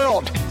banking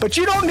world. But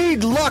you don't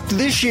need luck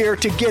this year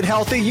to get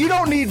healthy. You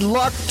don't need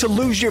luck to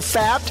lose your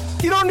fat.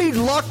 You don't need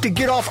luck to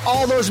get off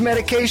all those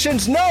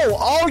medications. No,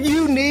 all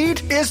you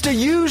need is to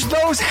use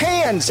those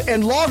hands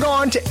and log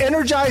on to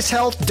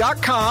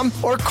EnergizeHealth.com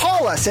or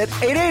call us at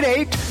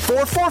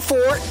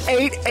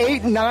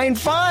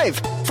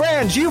 888-444-8895.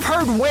 Friends, you've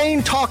heard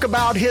Wayne talk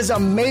about his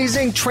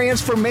amazing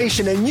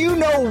transformation, and you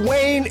know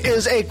Wayne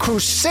is a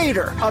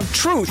crusader of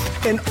truth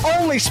and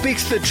only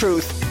speaks the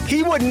truth.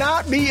 He would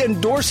not be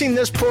endorsing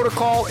this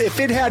protocol if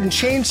it hadn't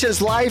changed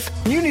his life.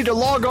 You need to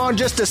log on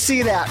just to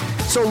see that.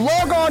 So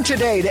log on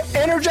today to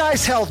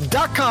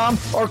EnergizeHealth.com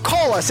or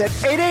call us at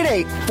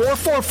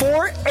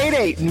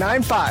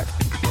 888-444-8895.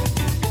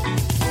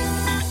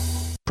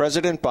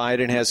 President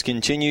Biden has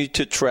continued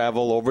to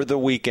travel over the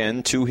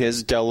weekend to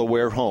his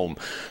Delaware home.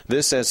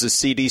 This as the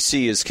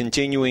CDC is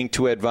continuing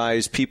to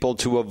advise people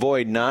to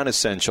avoid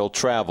non-essential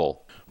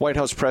travel. White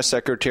House Press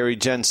Secretary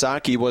Jen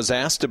Psaki was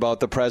asked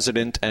about the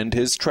president and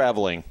his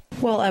traveling.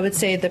 Well, I would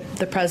say that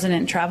the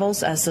president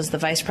travels, as does the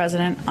vice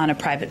president, on a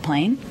private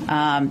plane.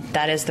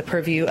 That is the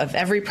purview of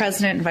every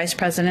president and vice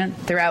president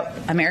throughout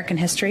American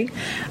history.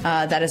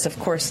 That is, of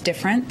course,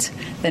 different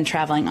than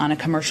traveling on a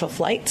commercial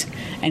flight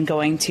and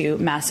going to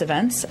mass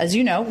events. As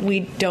you know,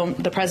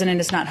 the president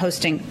is not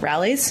hosting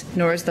rallies,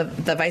 nor is the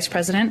vice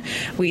president.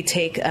 We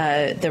take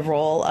the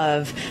role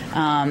of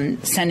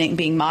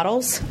being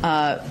models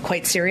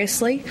quite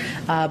seriously,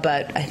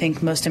 but I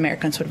think most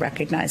Americans would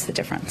recognize the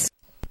difference.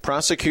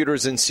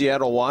 Prosecutors in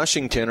Seattle,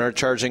 Washington are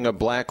charging a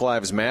Black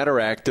Lives Matter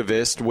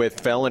activist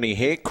with felony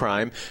hate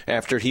crime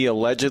after he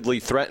allegedly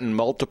threatened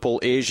multiple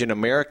Asian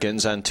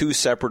Americans on 2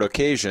 separate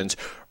occasions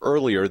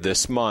earlier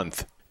this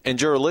month.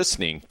 And you're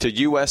listening to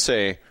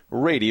USA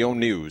Radio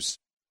News.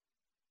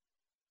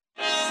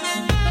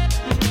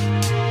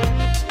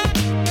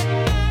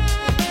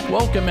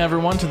 Welcome,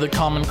 everyone, to the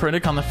Common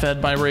Critic on the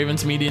Fed by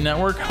Ravens Media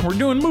Network. We're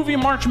doing movie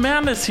March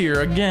Madness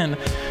here. Again,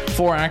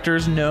 4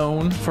 actors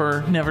known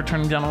for never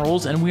turning down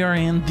roles, and we are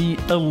in the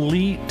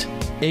Elite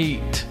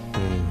 8.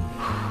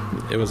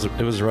 It was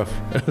rough.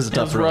 It was a tough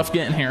It was rough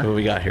getting here. What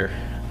we got here?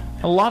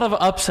 A lot of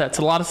upsets,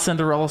 a lot of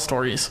Cinderella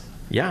stories.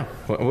 Yeah.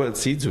 What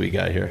seeds do we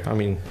got here? I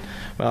mean,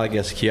 well, I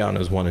guess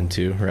Keanu's 1 and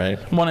 2, right?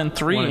 1 and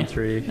 3. 1 and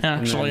 3.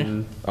 Actually.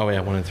 And 1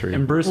 and 3.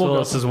 And Bruce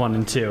Willis is 1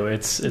 and 2.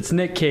 It's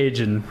Nick Cage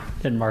and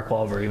Mark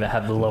Wahlberg that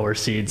have the lower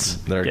seeds.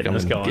 They're getting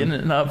us going. Getting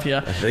it up, yeah.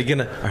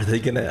 Are they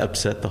gonna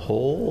upset the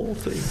whole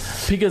thing?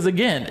 Because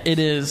again, it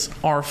is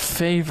our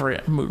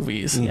favorite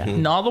movies,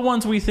 not the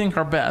ones we think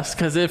are best.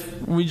 Because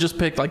if we just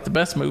pick like the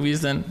best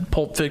movies, then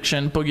Pulp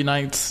Fiction, Boogie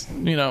Nights,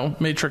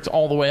 Matrix,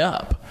 all the way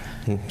up.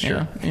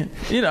 Sure.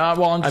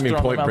 Well, I'm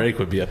just Point Break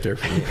would be up there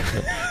for me.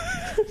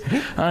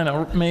 I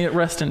know. May it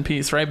rest in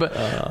peace, right?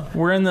 But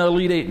we're in the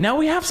Elite 8. Now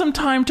we have some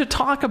time to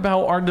talk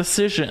about our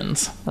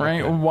decisions,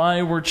 right? Okay.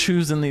 Why we're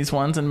choosing these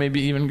ones and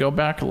maybe even go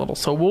back a little.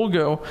 So we'll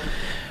go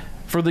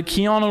for the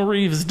Keanu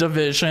Reeves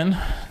division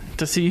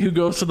to see who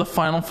goes to the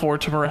Final Four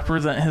to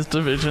represent his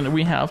division.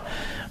 We have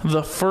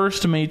the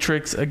first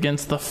Matrix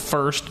against the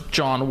first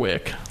John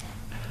Wick.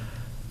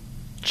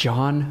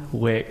 John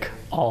Wick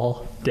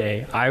all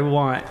day. I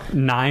want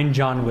 9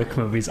 John Wick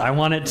movies. I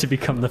want it to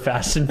become the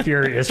Fast and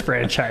Furious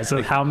franchise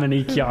with how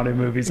many Keanu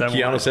movies I want.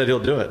 Keanu said he'll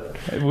do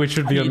it. Which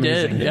would be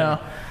amazing. Did, yeah.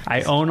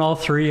 I own all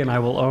 3 and I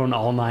will own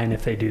all 9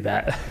 if they do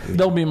that.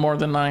 There'll be more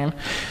than 9.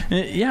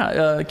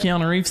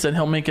 Keanu Reeves said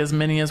he'll make as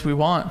many as we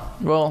want.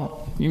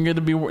 Well, you're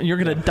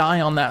gonna die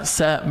on that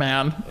set,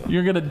 man.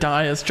 You're gonna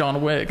die as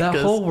John Wick. That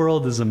whole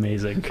world is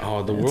amazing.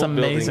 Oh, the world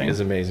building is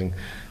amazing.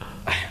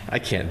 I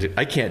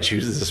can't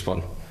choose this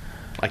one.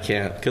 I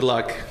can't. Good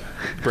luck,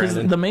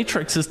 Brandon. The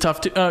Matrix is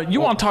tough too.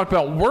 You want to talk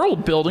about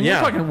world building?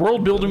 Yeah. You're talking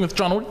world building with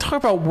John Wick.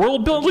 Talk about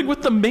world building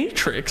with the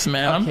Matrix,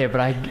 man. Okay,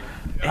 but I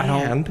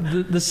don't.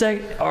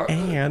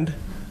 And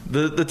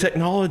the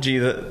technology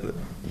that.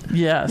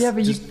 Yes. Yeah,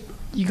 but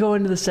you go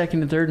into the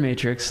second and third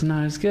Matrix,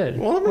 not as good.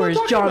 Well, whereas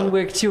John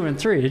Wick 2 and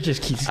 3, it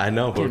just keeps. I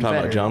know, but we're talking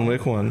about John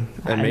Wick 1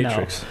 and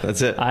Matrix.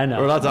 That's it. I know.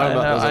 We're not talking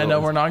about those. I know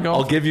we're not going.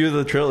 I'll give you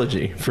the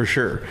trilogy for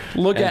sure.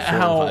 Look at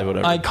how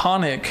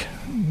iconic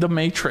the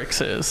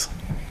Matrix is.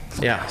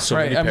 Yeah, so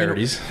many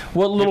parodies.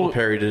 People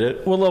parodied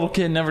it. What little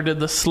kid never did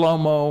the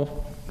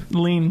slow-mo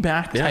lean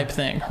back type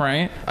thing,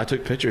 right? I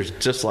took pictures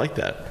just like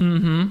that.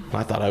 Mm-hmm.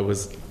 I thought I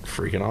was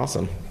freaking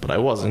awesome, but I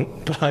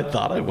wasn't. But I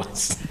thought I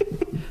was.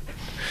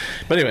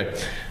 But anyway,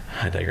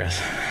 I digress.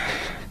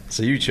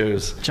 So you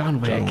chose John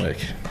Wick.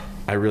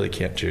 I really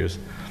can't choose.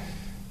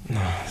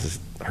 This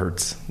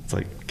hurts. It's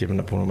like giving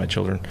up one of my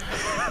children.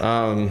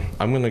 I'm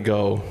going to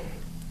go...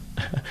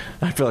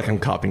 I feel like I'm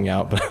copping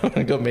out, but I'm going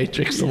to go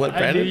Matrix and let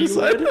Brandon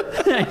decide.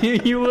 I knew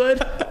you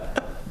would.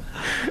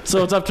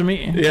 So it's up to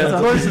me. Yeah,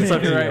 Of course it's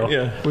up to you. Right.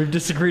 Yeah. We've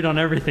disagreed on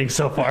everything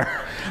so far.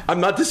 I'm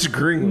not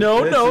disagreeing.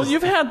 No, with no, this.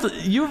 you've had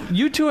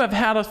you two have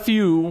had a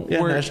few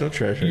Yeah, where National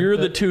Treasure. you're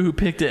the two who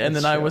picked it, and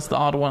then I was the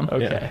odd one.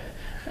 Okay.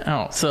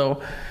 Oh,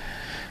 so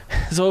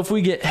if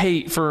we get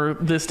hate for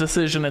this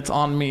decision, it's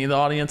on me. The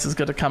audience is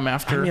going to come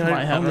after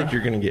my I head. don't think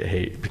you're going to get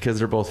hate because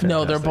they're both fantastic.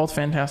 No, they're both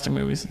fantastic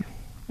movies.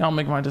 I'll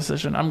make my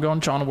decision. I'm going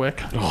John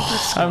Wick.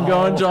 I'm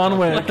going John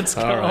Wick. Let's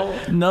go.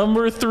 right.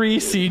 Number 3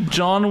 seed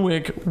John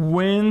Wick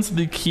wins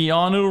the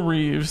Keanu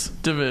Reeves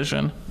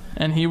division,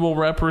 and he will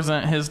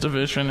represent his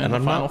division in And the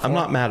I'm final not. four. I'm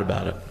not mad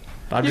about it.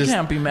 You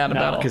can't be mad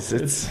about it. because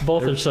it's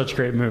Both are such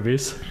great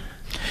movies.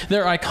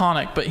 They're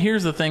iconic, but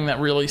here's the thing that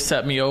really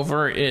set me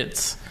over.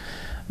 It's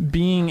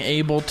being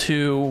able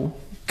to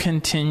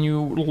continue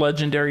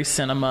legendary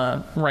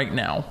cinema right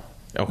now.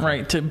 Okay.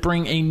 Right, to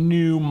bring a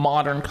new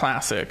modern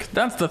classic.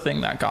 That's the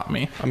thing that got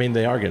me. I mean,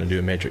 they are going to do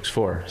a Matrix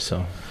 4,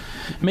 so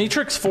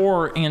Matrix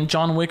 4 and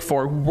John Wick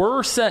 4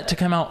 were set to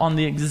come out on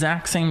the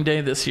exact same day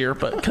this year,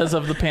 but because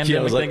of the pandemic, yeah,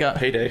 it was like they got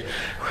payday.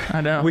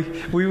 I know.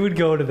 We would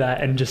go to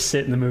that and just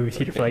sit in the movie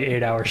theater for like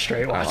 8 hours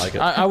straight. I like it.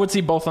 I would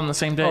see both on the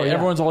same day. Oh, yeah.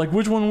 Everyone's all like,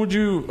 "Which one are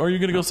you going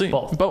to go see?"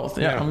 Both.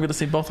 Yeah, Yeah. I'm going to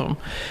see both of them.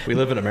 We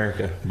live in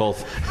America,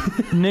 both.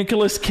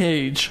 Nicolas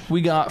Cage.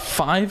 We got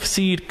 5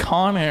 seed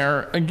Con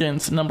Air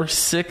against number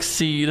 6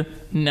 seed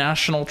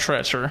National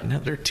Treasure. Now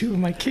they're two of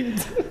my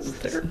kids. It's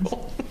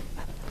terrible.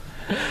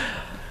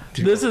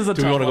 This is a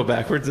Do we tough want to go one.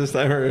 backwards this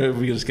time, or are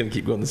we just going to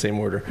keep going the same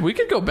order? We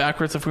could go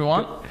backwards if we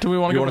want. Do we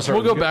want You to go? wanna start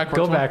We'll go with- backwards.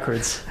 Go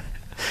backwards.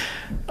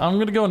 I'm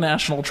going to go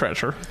National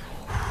Treasure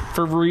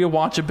for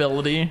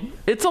rewatchability.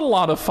 It's a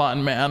lot of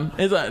fun, man.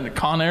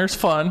 Con Air's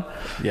fun.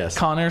 Yes.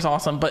 Con Air's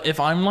awesome. But if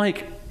I'm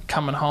like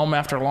coming home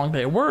after a long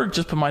day of work,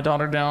 just put my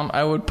daughter down,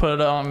 I would put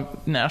on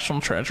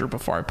National Treasure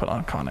before I put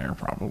on Con Air,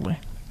 probably.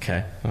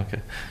 Okay.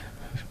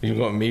 You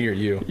going me or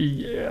you?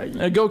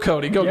 Yeah. Go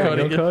Cody. Go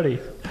Cody. Go Cody.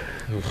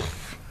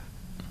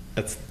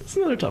 That's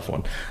another tough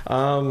one.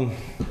 Oh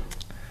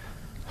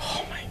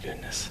my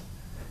goodness.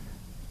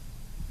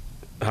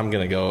 I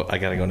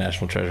gotta go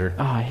National Treasure.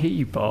 Oh, I hate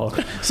you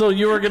both. So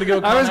you were going to go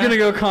Con Air? I was going to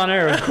go Con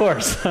Air, of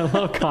course. I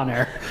love Con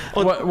Air.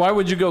 Why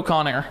would you go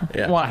Con Air?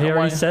 Yeah. Why? I already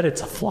Why? said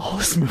it's a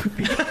flawless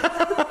movie.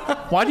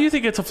 Why do you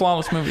think it's a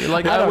flawless movie?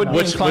 Like I don't would know. be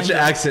Which inclined to-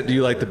 accent do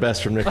you like the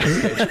best from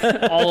Nicolas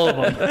Cage? All of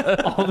them.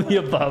 All of the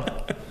above.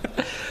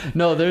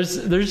 No,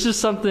 there's just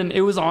something.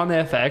 It was on the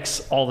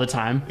FX all the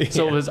time,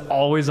 so it was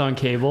always on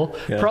cable.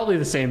 Yeah. Probably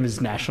the same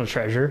as National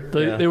Treasure.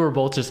 Yeah. They were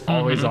both just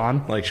always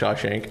on. Like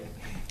Shawshank.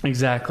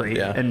 Exactly.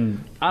 Yeah.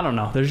 And I don't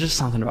know. There's just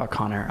something about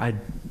Con Air. I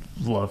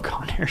love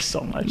Con Air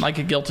so much. like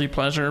a guilty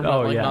pleasure, but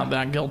Oh, like yeah. not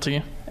that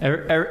guilty.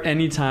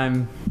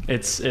 Anytime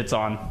it's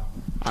on,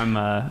 I'm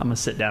gonna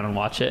sit down and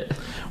watch it.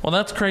 Well,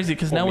 that's crazy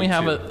because now me we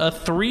have too. a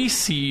 3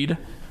 seed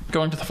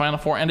going to the Final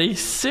Four and a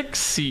 6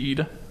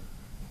 seed.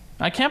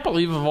 I can't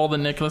believe of all the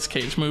Nicolas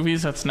Cage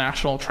movies, that's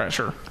National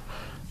Treasure.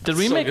 Did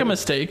we So make a good.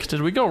 mistake?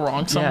 Did we go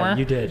wrong somewhere? Yeah,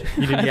 you did.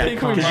 You didn't I get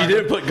think we Con Because Air. you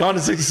didn't put Gone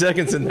in 60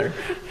 Seconds in there.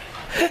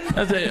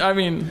 That's it. I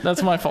mean,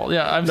 that's my fault.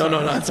 Yeah, I'm No,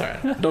 sorry. it's all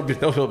right.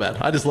 Don't feel bad.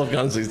 I just love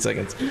Gone in 60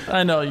 Seconds.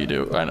 I know you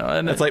do. I know.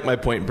 And That's like my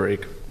Point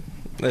Break.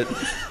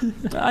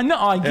 I know.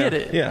 I get Yeah,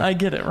 it. yeah. I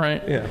get it.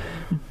 Right. Yeah.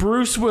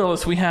 Bruce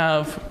Willis. We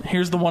have.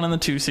 Here's the 1 and the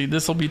 2 seed.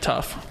 This will be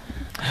tough.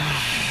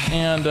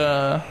 And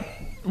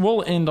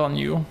we'll end on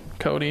you,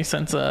 Cody,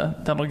 since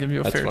that'll give you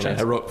a That's fair funny. chance.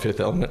 I wrote Fifth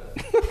Element.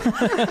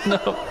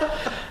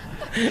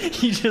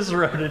 You just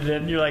wrote it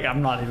in. You're like,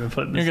 I'm not even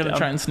putting this You're going to down.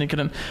 try and sneak it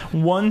in.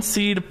 1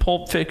 seed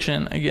Pulp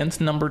Fiction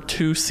against number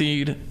 2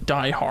 seed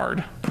Die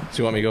Hard. So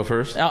you want me to go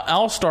first?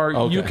 I'll start.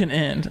 Okay. You can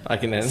end. I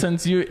can end?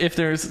 Since if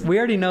there's. We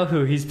already know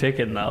who he's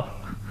picking, though.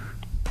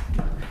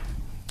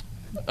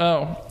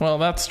 Oh, well,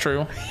 that's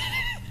true.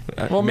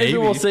 Well, maybe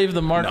we'll save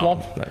the Mark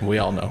Wahlberg. We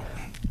all know.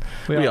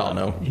 We all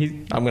know.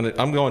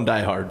 I'm going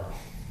Die Hard.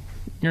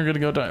 You're going to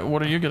go Die.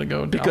 What are you going to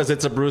go? Because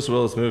it's a Bruce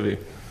Willis movie.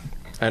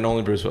 And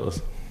only Bruce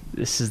Willis.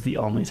 This is the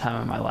only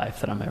time in my life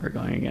that I'm ever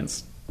going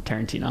against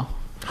Tarantino.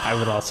 I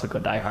would also go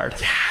Die Hard.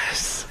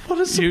 Yes. What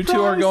a surprise. You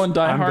two are going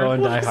Die Hard? I'm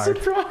going What Die a Hard.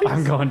 surprise.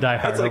 I'm going Die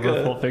Hard That's like over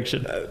a- Pulp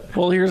Fiction.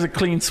 Well, here's a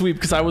clean sweep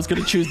because I was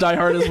going to choose Die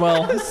Hard as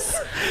well.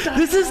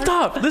 This is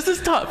tough. This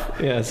is tough.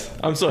 Yes.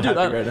 I'm so Dude,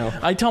 happy right now.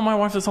 I tell my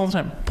wife this all the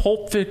time.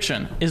 Pulp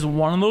Fiction is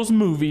one of those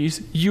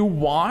movies you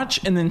watch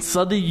and then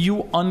suddenly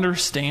you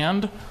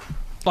understand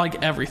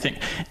like everything.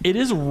 It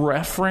is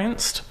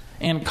referenced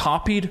and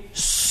copied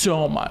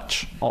so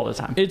much all the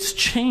time. It's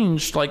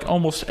changed like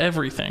almost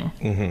everything,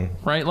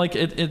 right? Like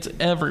it's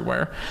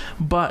everywhere.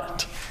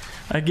 But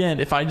again,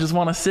 if I just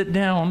want to sit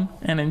down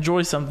and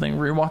enjoy something,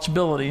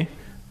 rewatchability,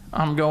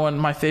 I'm going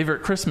my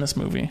favorite Christmas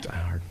movie.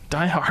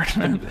 Die Hard,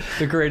 man.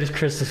 The greatest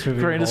Christmas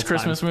movie. Greatest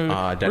Christmas movie.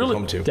 Daddy's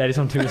Home 2. Daddy's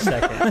Home 2 is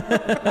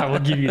second. I will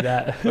give you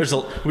that.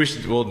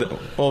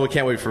 We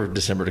can't wait for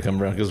December to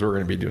come around because we're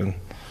going to be doing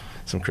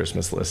some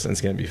Christmas lists and it's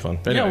going to be fun.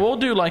 But Yeah, anyway. we'll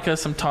do like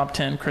some top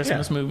 10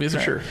 Christmas movies. for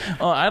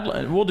Right?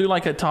 sure. We'll do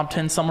like a top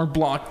 10 summer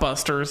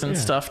blockbusters and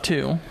stuff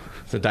too.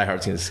 So Die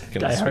Hard's going to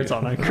Die Hard's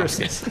on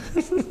Christmas.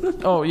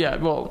 Oh, yeah.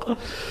 Well,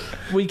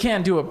 we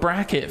can't do a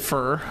bracket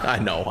for I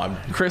know. I'm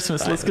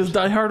Christmas list because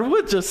Die Hard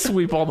would just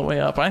sweep all the way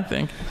up, I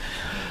think.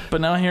 But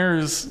now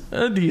here's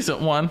a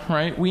decent one,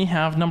 right? We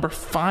have number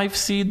 5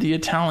 seed, The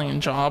Italian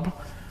Job,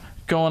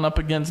 going up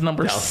against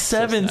number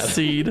 7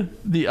 seed,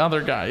 The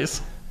Other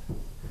Guys.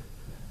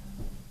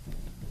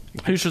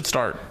 Who should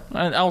start?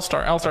 I'll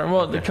start.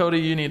 Well, okay. Cody,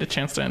 you need a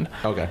chance to end.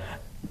 Okay.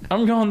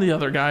 I'm going The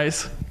Other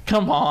Guys.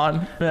 Come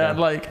on, man.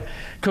 Yeah.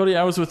 Cody,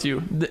 I was with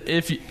you.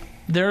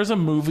 There's a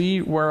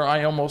movie where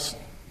I almost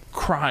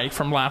cry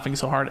from laughing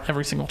so hard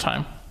every single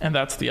time, and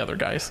that's The Other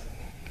Guys.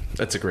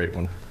 That's a great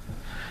one.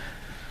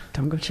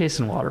 Don't go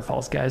chasing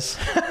waterfalls, guys.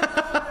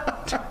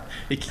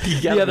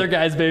 The Other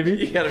Guys, baby.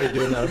 You got to be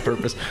doing that on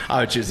purpose.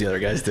 I would choose The Other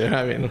Guys, too.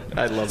 I mean,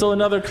 I love So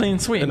another clean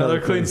sweep.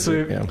 Another clean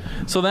sweep. Yeah.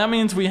 So that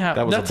means we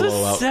have... That's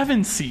a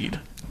 7 seed.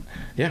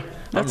 Yeah.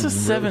 That's a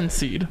 7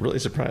 seed. Really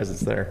surprised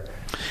it's there.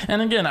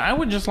 And again, I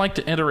would just like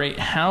to iterate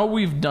how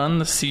we've done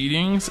the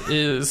seedings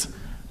is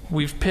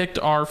we've picked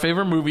our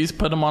favorite movies,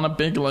 put them on a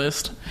big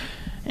list,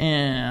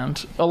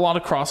 and a lot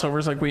of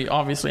crossovers.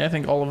 I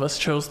think all of us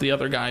chose The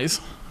Other Guys,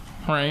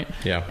 right?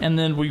 Yeah. And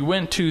then we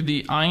went to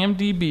the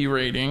IMDb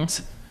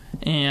ratings,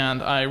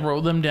 and I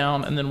wrote them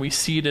down, and then we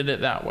seeded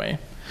it that way.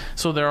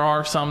 So there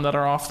are some that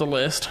are off the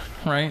list,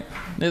 right?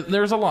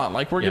 There's a lot.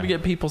 We're going to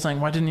get people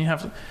saying, why didn't you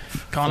have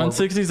Gone in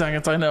 60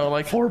 Seconds? I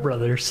know. Four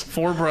Brothers,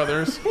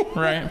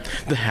 right?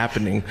 The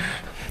Happening.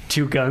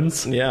 2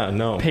 Guns. Yeah,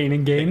 no. Pain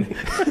and Gain.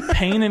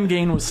 Pain and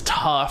Gain was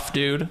tough,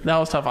 dude. That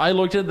was tough. I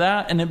looked at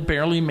that, and it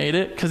barely made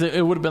it because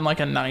it would have been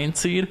like a 9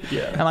 seed.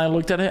 Yeah. And I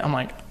looked at it, I'm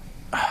like...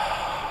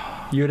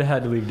 You would have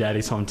had to leave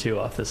Daddy's Home 2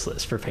 off this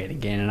list for Pain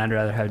and Gain, and I'd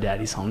rather have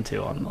Daddy's Home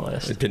 2 on the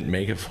list. It didn't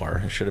make it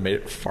far. I should have made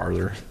it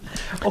farther.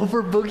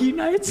 Over Boogie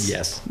Nights?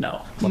 Yes.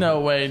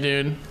 No way,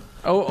 dude.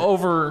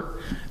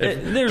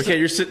 Okay,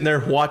 you're sitting there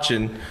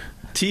watching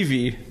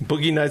TV.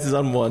 Boogie Nights is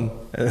on 1.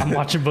 I'm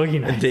watching Boogie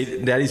Nights.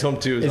 And Daddy's Home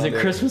 2 is it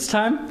Christmas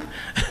time?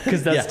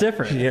 Because that's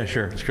different. Yeah,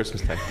 sure. It's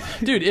Christmas time.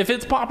 Dude, if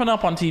it's popping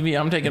up on TV,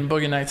 I'm taking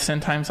Boogie Nights 10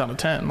 times out of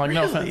 10.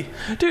 No offense.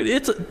 Dude,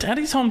 it's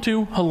Daddy's Home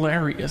 2,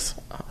 hilarious.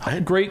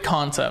 Great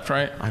concept,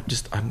 right?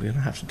 I'm going to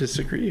have to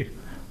disagree.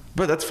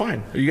 But that's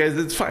fine. You guys,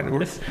 it's fine.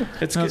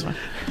 It's good. Fine.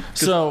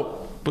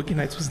 So, Boogie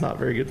Nights was not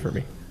very good for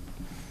me.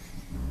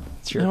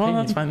 It's your opinion.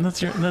 That's fine.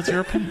 That's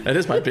your opinion. That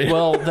is my opinion.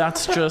 Well,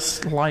 that's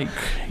just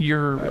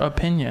your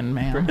opinion,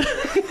 man.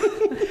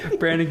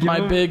 Brandon, my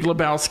big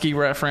Lebowski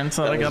reference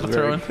that I got to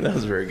throw in. That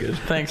was very good.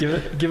 Thanks.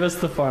 Give us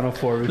the final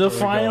 4. The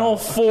final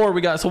 4 we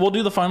got. So we'll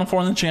do the final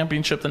 4 in the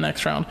championship the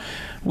next round.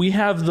 We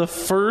have the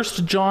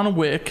first John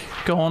Wick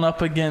going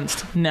up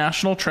against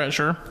National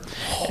Treasure,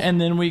 and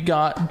then we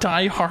got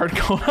Die Hard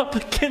going up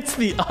against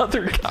The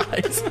Other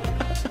Guys.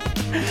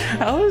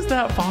 How is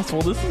that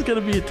possible? This is going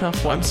to be a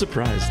tough one. I'm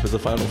surprised with the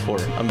final 4.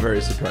 I'm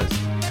very surprised.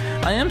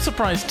 I am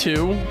surprised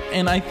too,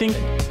 and I think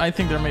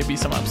there may be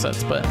some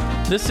upsets, but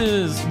this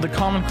is the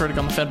Common Critic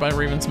on the Fed by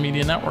Ravens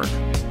Media Network.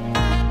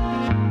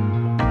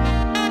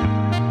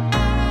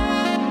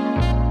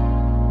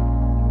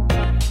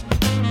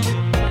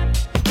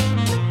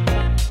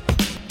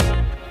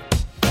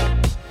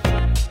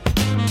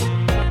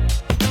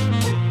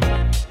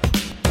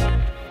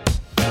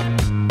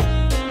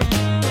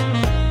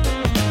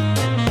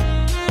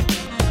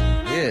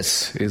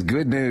 This is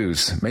good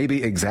news,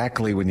 maybe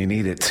exactly when you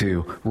need it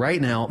to. Right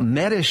now,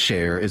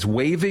 Medi-Share is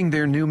waiving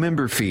their new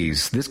member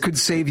fees. This could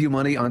save you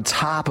money on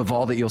top of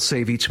all that you'll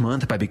save each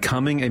month by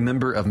becoming a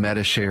member of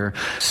Medi-Share.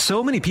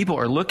 So many people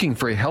are looking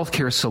for a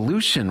healthcare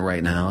solution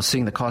right now,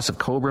 seeing the cost of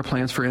COBRA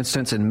plans, for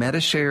instance, and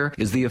Medi-Share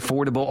is the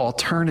affordable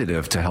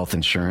alternative to health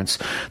insurance.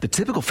 The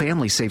typical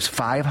family saves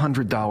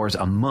 $500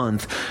 a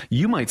month.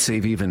 You might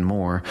save even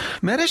more.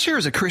 Medi-Share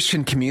is a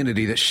Christian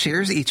community that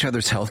shares each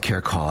other's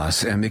healthcare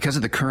costs, and because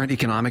of the current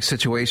economic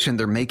situation,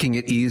 they're making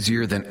it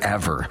easier than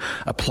ever.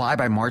 Apply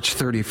by March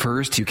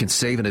 31st. You can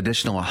save an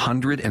additional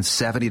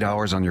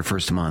 $170 on your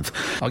first month.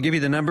 I'll give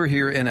you the number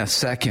here in a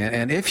second,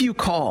 and if you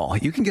call,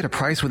 you can get a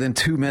price within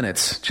 2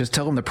 minutes. Just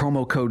tell them the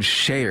promo code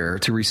SHARE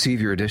to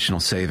receive your additional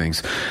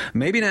savings.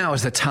 Maybe now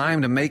is the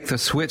time to make the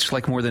switch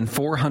like more than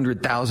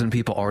 400,000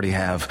 people already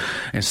have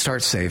and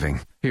start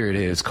saving. Here it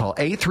is. Call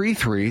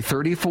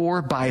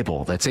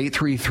 833-34-BIBLE. That's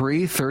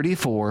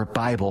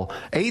 833-34-BIBLE.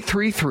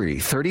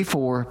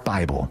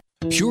 833-34-BIBLE.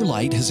 Pure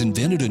Light has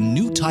invented a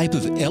new type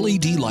of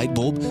LED light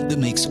bulb that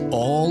makes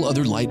all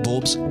other light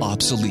bulbs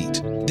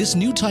obsolete. This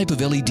new type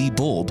of LED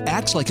bulb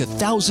acts like a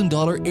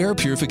 $1,000 air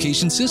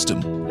purification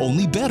system,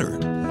 only better.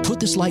 Put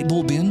this light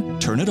bulb in,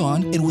 turn it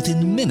on, and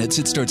within minutes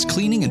it starts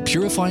cleaning and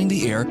purifying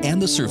the air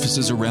and the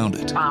surfaces around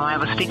it. I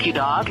have a stinky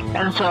dog,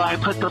 and so I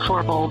put the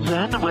 4 bulbs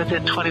in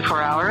within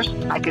 24 hours.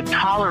 I could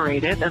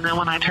tolerate it, and then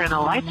when I turned the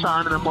lights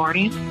on in the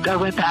morning, I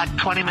went back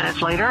 20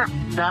 minutes later,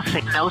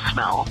 nothing, no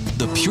smell.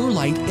 The Pure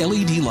Light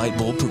LED light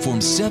bulb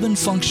performs 7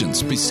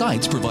 functions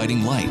besides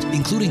providing light,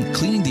 including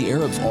cleaning the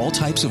air of all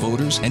types of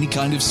odors, any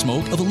kind of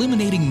smoke, of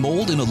eliminating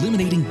mold, and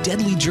eliminating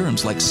deadly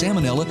germs like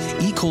salmonella,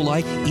 E.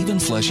 coli, even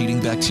flesh-eating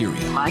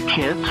bacteria. My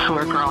kids who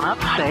are grown up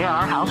say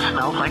our house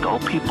smells like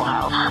old people's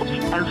house.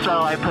 And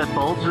so I put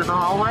bulbs in the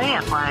hallway,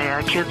 and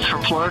my kids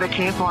from Florida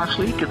came last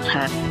week and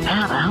said,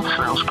 man, the house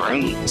smells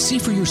great. See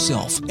for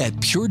yourself at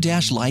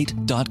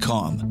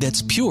pure-light.com.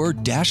 That's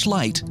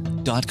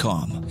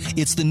pure-light.com.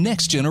 It's the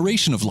next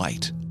generation of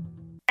light.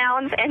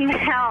 Pounds and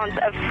pounds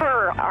of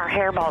fur. Our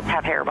hairballs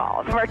have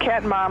hairballs. Our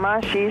cat Mama,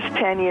 she's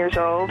 10 years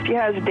old. She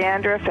has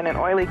dandruff and an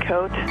oily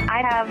coat.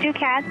 I have 2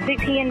 cats,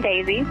 Dixie and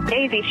Daisy.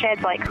 Daisy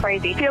sheds like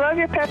crazy. If you love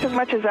your pets as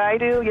much as I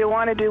do, you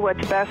want to do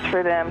what's best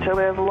for them to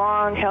live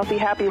long, healthy,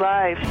 happy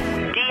lives.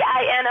 DINOVITE.com.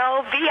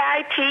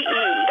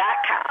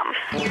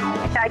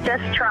 I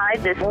just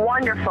tried this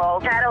wonderful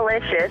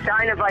Catalicious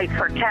Dynovite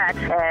for cats,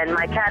 and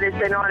my cat has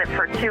been on it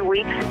for 2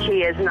 weeks.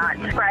 She is not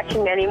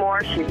scratching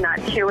anymore. She's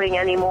not chewing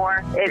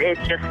anymore. It is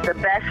just the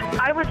best.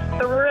 I was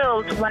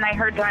thrilled when I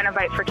heard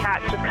Dynovite for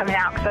cats was coming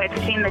out because I'd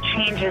seen the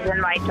changes in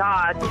my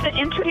dog. To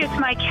introduce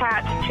my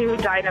cats to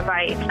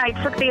Dynovite, I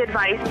took the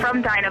advice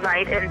from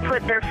Dynovite and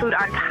put their food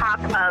on top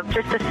of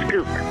just a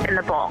scoop in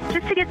the bowl,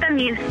 just to get them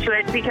used to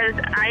it, because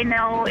I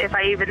know if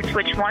I even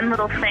switch one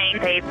little thing,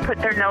 they put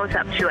their nose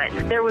up to it.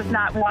 There was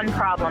not one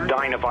problem.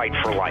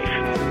 Dynovite for life.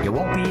 You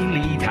won't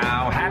believe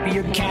how happy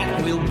your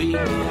cat will be.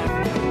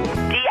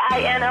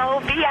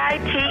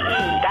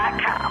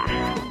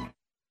 DINOVITE.com.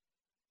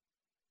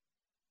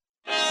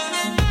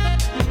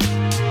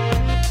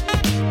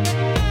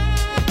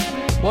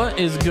 What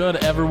is good,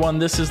 everyone?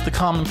 This is the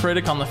Common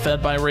Critic on the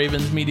Fed by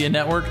Ravens Media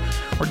Network.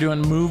 We're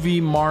doing Movie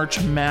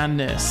March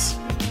Madness.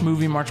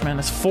 Movie March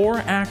Madness. 4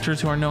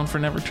 actors who are known for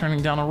never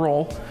turning down a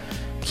role.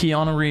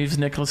 Keanu Reeves,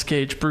 Nicolas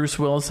Cage, Bruce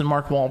Willis, and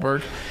Mark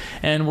Wahlberg.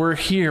 And we're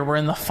here. We're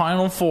in the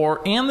Final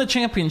 4 and the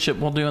championship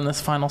we'll do in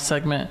this final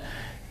segment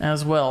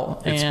as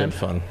well. It's been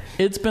fun.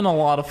 It's been a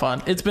lot of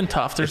fun. It's been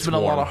tough. There's been a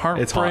lot of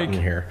heartbreak. It's hot in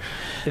here.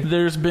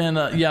 There's been,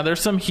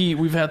 there's some heat.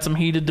 We've had some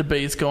heated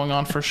debates going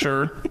on for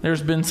sure.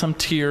 There's been some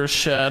tears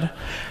shed.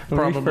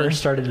 When we first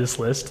started this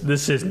list,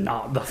 this is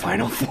not the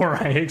Final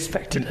 4 I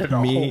expected at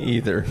all. Me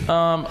either.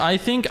 I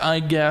think I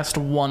guessed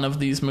one of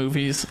these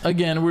movies.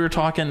 Again, we were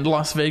talking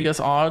Las Vegas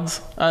odds.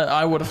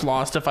 I would have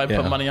lost if I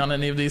put money on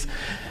any of these.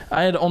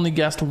 I had only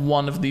guessed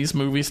one of these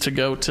movies to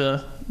go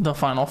to the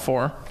Final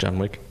 4.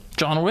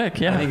 John Wick,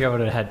 yeah. I think I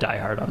would have had Die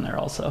Hard on there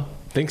also.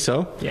 Think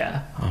so?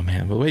 Yeah. Oh,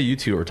 man. The way you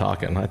two were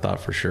talking, I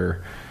thought for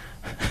sure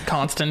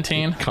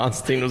Constantine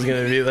was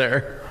going to be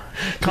there.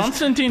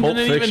 Constantine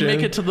didn't even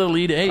make it to the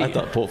lead 8. I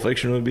thought Pulp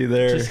Fiction would be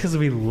there. Just because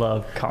we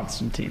love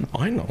Constantine.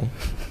 I know.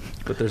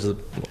 But there's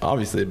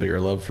obviously a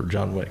bigger love for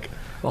John Wick.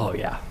 Oh,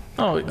 yeah.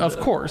 Oh, of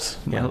course.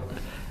 My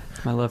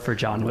love for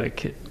John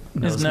Wick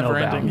is never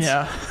ending.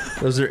 Yeah.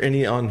 Was there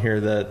any on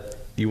here that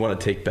you want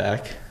to take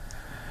back?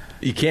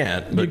 You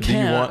can't, but do you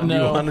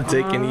want to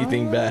take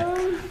anything back?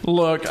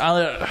 Look,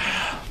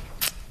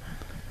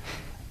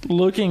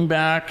 looking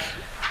back,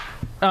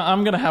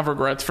 I'm going to have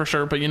regrets for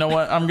sure, but you know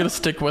what? I'm going to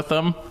stick with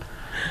them.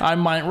 I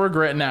might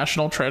regret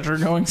National Treasure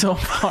going so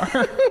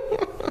far.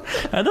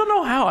 I don't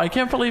know how. I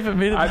can't believe it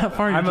made it that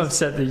far. I'm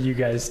upset that you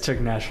guys took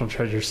National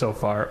Treasure so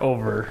far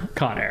over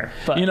Con Air.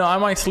 But I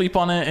might sleep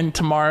on it, and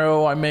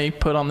tomorrow I may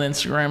put on the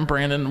Instagram,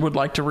 Brandon would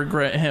like to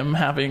regret him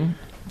having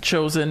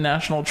chosen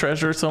National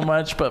Treasure so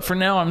much, but for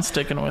now I'm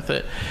sticking with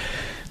it.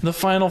 The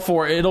Final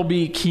 4, it'll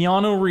be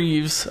Keanu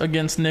Reeves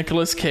against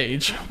Nicolas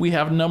Cage. We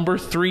have number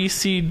 3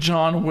 seed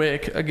John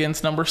Wick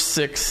against number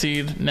 6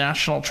 seed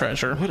National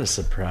Treasure. What a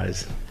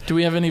surprise. Do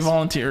we have any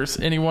volunteers?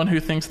 Anyone who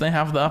thinks they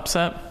have the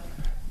upset?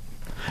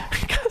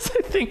 Because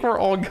I think we're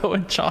all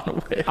going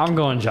John Wick. I'm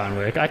going John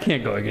Wick. I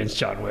can't go against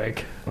John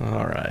Wick.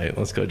 All right,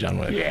 let's go John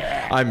Wick.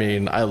 Yeah. I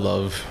mean, I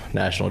love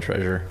National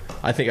Treasure.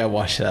 I think I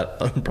watch that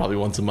probably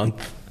once a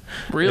month.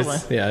 Really?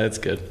 It's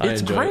good.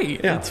 It's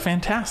great. Yeah. It's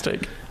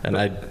fantastic. And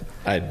I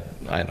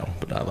know,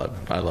 but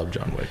I love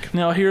John Wick.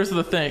 Now here's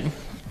the thing.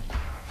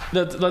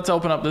 Let's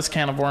open up this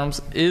can of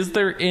worms. Is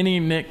there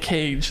any Nick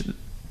Cage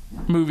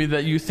movie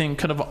that you think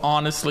could have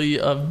honestly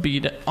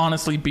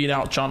beat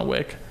out John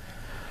Wick?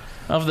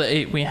 Of the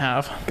 8 we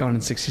have. Going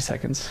in 60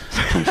 seconds. I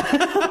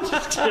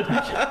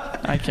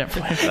can't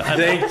believe that.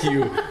 Thank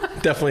you.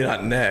 Definitely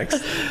not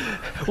next.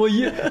 Well,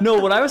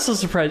 what I was so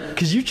surprised,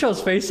 because you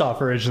chose Face Off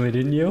originally,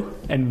 didn't you?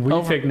 And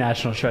we picked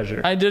National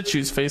Treasure. I did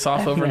choose Face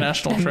Off over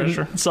National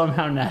Treasure.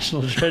 Somehow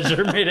National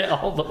Treasure made it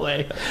all the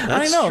way.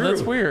 I know, true.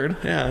 That's weird.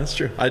 Yeah, that's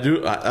true.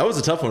 That was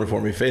a tough one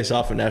for me, Face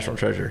Off and National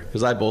Treasure,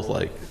 because I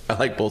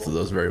like both of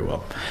those very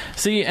well.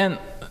 See, and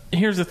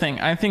here's the thing.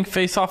 I think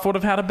Face Off would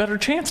have had a better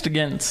chance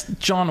against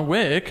John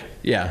Wick.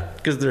 Yeah,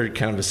 because they're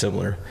kind of a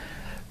similar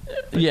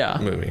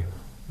movie.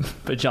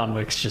 But John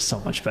Wick's just so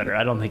much better.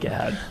 I don't think it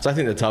had. So I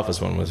think the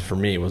toughest one was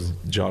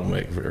John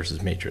Wick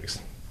versus Matrix.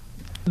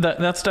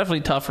 That's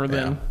definitely tougher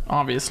than,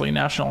 obviously,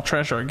 National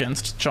Treasure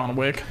against John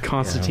Wick.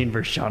 Constantine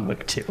versus John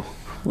Wick 2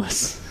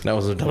 was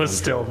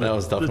still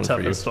the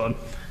toughest one.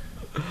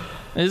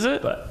 Is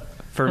it? But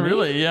for me,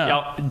 really,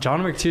 yeah.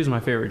 John Wick 2 is my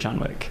favorite John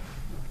Wick.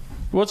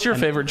 What's your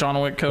favorite John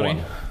Wick, Cody?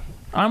 1.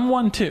 I'm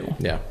 1 too.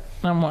 Yeah.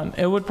 I'm 1.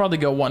 It would probably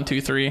go 1,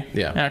 2, 3.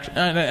 Yeah. Actually,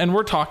 and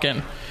we're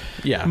talking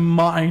Yeah.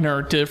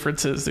 minor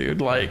differences,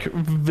 dude. Like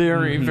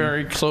very,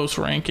 very close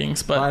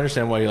rankings. But I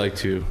understand why you like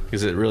 2,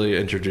 because it really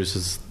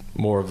introduces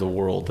more of the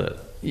world that.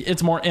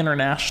 It's more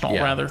international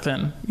Yeah. rather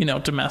than,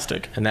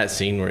 domestic. And that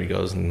scene where he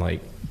goes and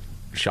like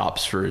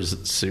shops for his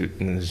suit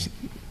and his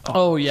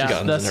Oh yeah,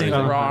 guns that and scene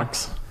everything.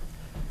 rocks.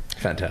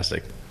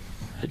 Fantastic.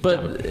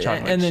 But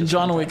and then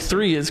John Wick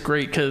 3 is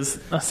great because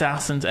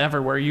assassins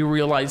everywhere. You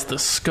realize the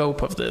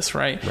scope of this,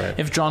 right?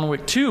 If John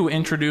Wick 2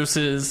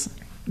 introduces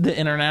the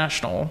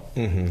international,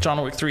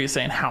 John Wick 3 is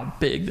saying how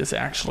big this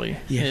actually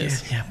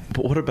is. Yeah.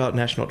 But what about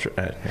National?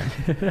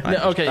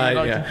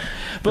 Okay.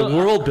 But the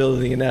world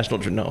building in National.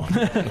 No.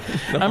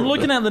 I'm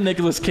looking at the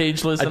Nicolas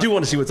Cage list. I do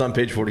want to see what's on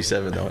page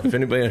 47, though. If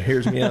anybody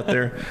hears me out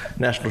there,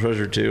 National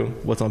Treasure 2,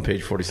 what's on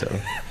page 47?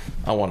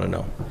 I want to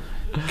know.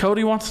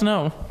 Cody wants to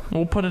know.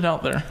 We'll put it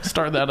out there.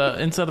 Start that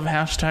instead of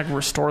hashtag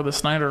restore the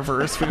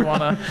Snyderverse, we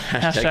want to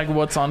hashtag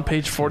what's on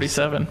page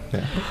 47.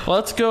 Yeah.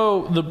 Let's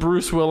go the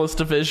Bruce Willis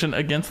division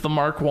against the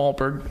Mark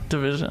Wahlberg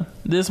division.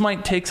 This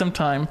might take some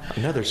time.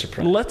 Another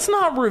surprise. Let's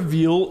not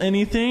reveal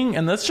anything,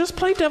 and let's just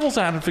play devil's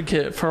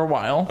advocate for a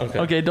while.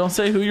 Okay, don't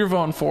say who you're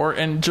voting for,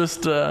 and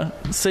just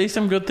say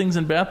some good things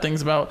and bad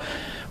things about.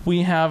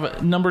 We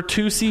have number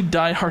 2 seed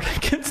Die Hard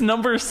against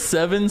number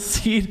 7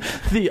 seed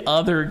The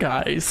Other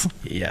Guys.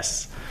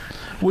 Yes.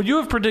 Would you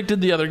have predicted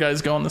The Other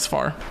Guys going this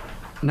far?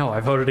 No, I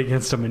voted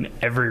against him in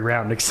every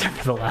round except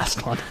for the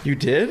last one. You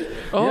did?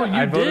 Oh, yeah,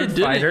 you I voted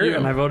didn't Fighter you?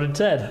 and I voted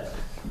Ted.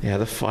 Yeah,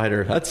 the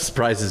Fighter. That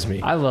surprises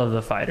me. I love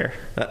the Fighter.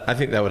 I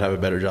think that would have a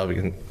better job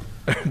against,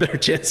 better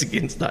chance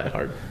against Die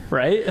Hard.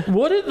 Right?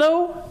 Would it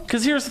though?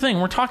 Because here's the thing: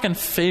 we're talking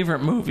favorite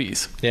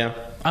movies. Yeah.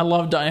 I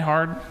love Die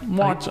Hard.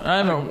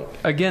 I know.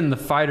 Again, the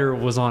Fighter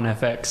was on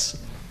FX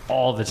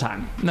all the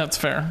time. That's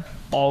fair.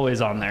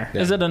 Always on there.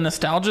 Is it a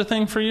nostalgia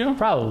thing for you?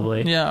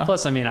 Probably. Yeah.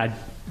 Plus,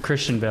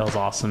 Christian Bale's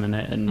awesome in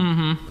it, and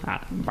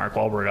Mark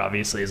Wahlberg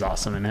obviously is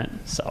awesome in it.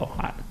 So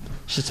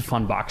it's just a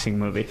fun boxing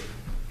movie.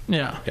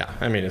 Yeah. Yeah.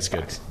 I mean, it's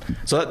good.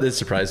 So that did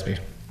surprise me.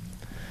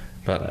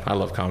 But I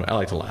love comedy. I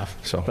like to laugh.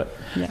 So.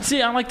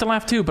 See, I like to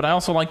laugh too, but I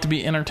also like to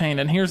be entertained.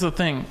 And here's the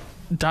thing: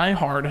 Die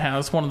Hard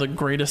has one of the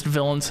greatest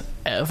villains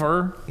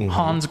ever,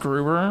 Hans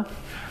Gruber.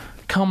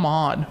 Come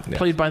on,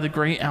 played by the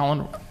great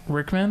Alan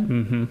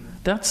Rickman.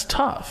 That's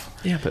tough.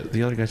 Yeah, but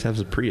the other guys have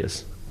a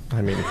Prius.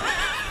 I mean,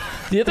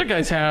 the other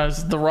guys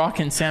has The Rock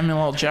and Samuel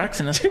L.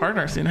 Jackson as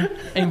partners.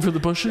 Aim for the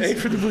bushes. Aim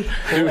for the bushes.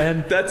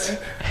 And that's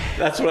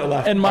what I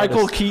laughed. And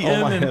Michael Keaton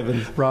Oh my and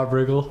heavens. Rob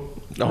Riggle.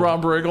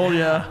 Rob Riggle,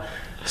 yeah.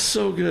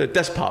 So good.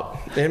 Desk Pop.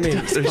 I mean,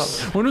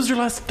 when was your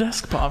last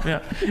Desk Pop?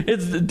 Yeah,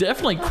 it's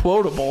definitely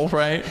quotable,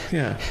 right?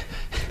 Yeah.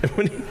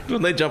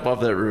 When they jump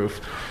off that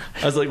roof,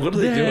 I was like, "What are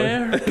they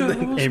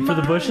doing?" Aim for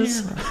the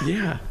bushes.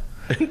 Yeah,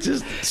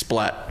 just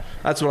splat.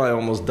 That's when I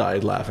almost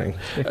died laughing.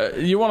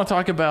 You want to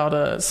talk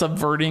about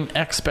subverting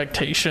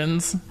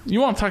expectations?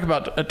 You want to talk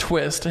about a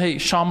twist? Hey,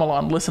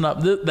 Shyamalan, listen up.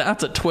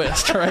 That's a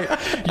twist, right?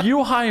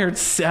 You hired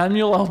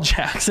Samuel L.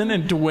 Jackson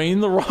and Dwayne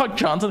 "The Rock"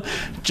 Johnson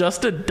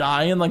just to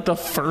die in like the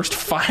first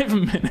 5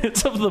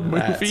 minutes of the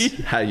movie.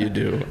 That's how you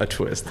do a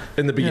twist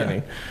in the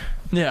beginning.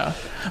 Yeah,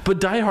 but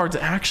Die Hard's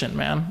action,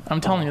 man. I'm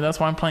telling you, that's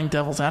why I'm playing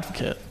devil's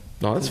advocate.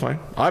 No, that's fine.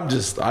 I'm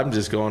just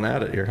going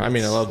at it here. I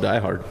mean, I love Die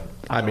Hard.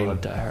 I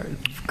love Die Hard.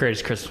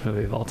 Greatest Christmas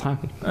movie of all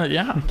time.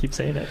 Yeah. I keep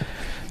saying it.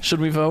 Should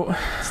we vote?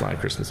 It's not a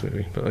Christmas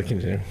movie, but I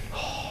continue.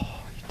 Oh,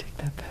 you take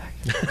that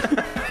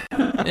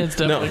back. It's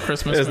definitely a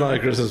Christmas movie. It's not a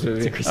Christmas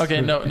movie.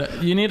 Okay, no,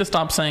 you need to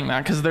stop saying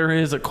that because there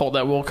is a cult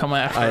that will come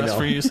after us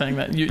for you saying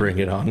that. Bring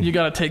it on. You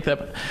got to take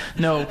that.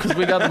 No, because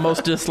we got the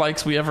most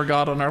dislikes we ever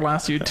got on our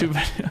last YouTube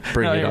video.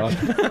 Bring it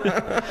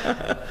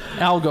on.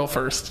 I'll go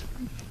first.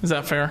 Is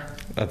that fair?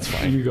 That's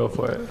fine. You go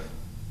for it.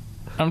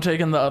 I'm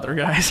taking the other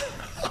guys.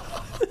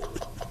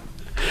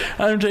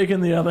 I'm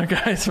taking the other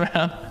guys,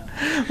 man.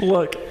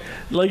 Look,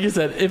 like you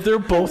said, if they're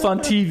both on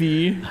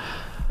TV,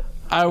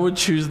 I would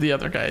choose the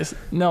other guys.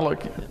 Now,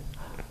 look.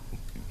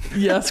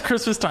 Yes,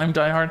 Christmas time,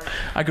 Die Hard.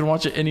 I could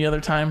watch it any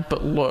other time,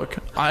 but look,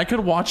 I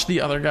could watch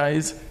the other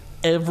guys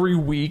every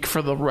week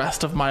for the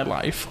rest of my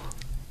life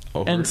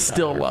and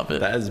still love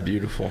it. That is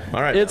beautiful.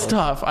 All right. It's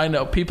tough. I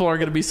know. People are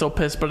going to be so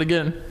pissed, but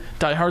again,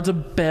 Die Hard's a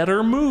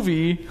better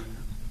movie,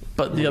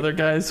 but the other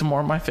guys are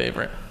more my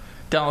favorite.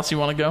 Dallas, you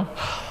want to go?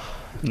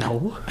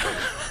 No.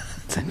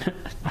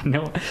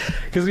 No,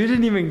 because we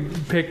didn't even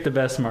pick the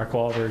best Mark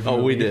Wahlberg movie.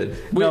 Oh, we did.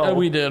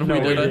 We did.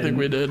 I think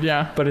we did,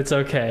 yeah. But it's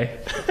okay.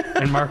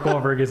 And Mark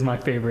Wahlberg is my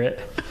favorite.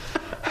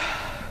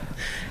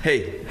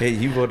 Hey,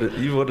 you voted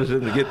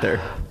him to get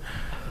there.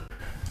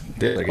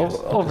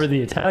 Over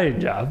the Italian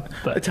Job.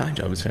 But Italian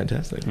Job is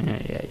fantastic.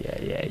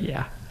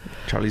 Yeah.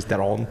 Charlize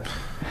Theron.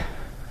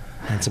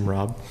 Handsome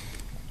Rob.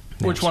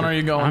 Which one are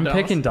you going? I'm Dallas?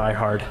 picking Die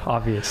Hard,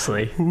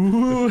 obviously.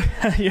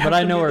 But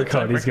I know where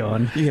Cody's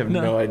going. You have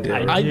no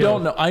idea. I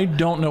don't know. I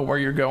don't know where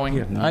you're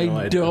going. No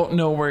I don't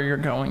know where you're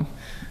going.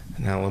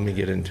 Now let me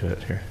get into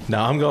it here. No,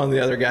 I'm going the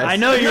other guys. I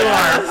know you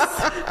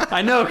are.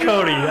 I know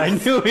Cody. I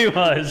knew he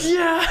was.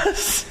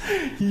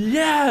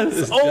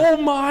 Yes. Oh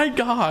my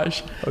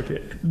gosh.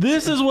 Okay.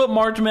 This is what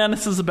March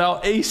Madness is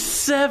about. A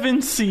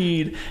 7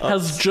 seed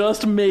has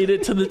just made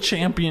it to the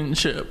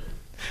championship.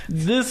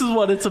 This is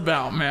what it's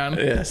about, man.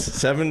 Yes,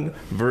 7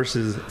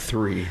 versus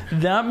 3.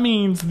 That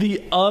means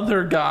the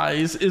other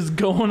guys is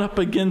going up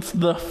against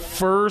the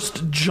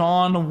first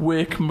John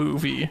Wick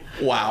movie.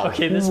 Wow.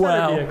 Okay,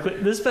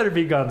 this better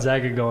be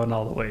Gonzaga going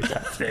all the way.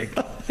 That's big.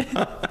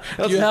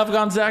 You have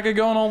Gonzaga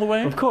going all the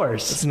way? Of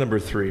course. It's number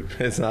 3.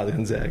 It's not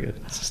Gonzaga.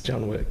 It's just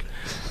John Wick.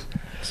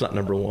 It's not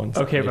number 1.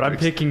 Okay, but I'm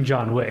picking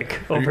John Wick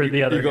over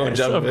the other you're going guys.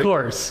 John Wick? Of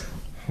course.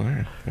 All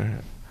right.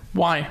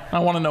 Why? I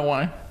want to know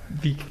why.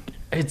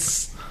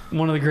 It's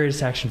one of the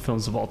greatest action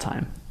films of all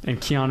time, and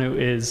Keanu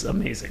is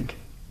amazing.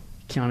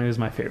 Keanu is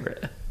my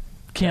favorite.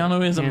 Keanu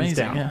is Hands amazing,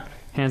 down. yeah.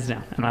 Hands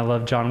down. And I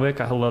love John Wick.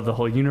 I love the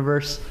whole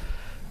universe.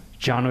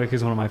 John Wick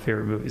is one of my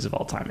favorite movies of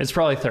all time. It's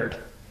probably third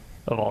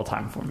of all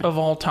time for me. Of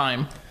all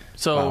time.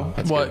 So, Wow,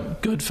 that's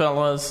what?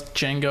 Goodfellas,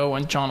 Django,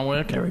 and John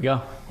Wick? There we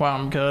go. Wow,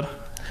 I'm good.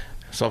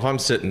 So if I'm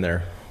sitting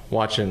there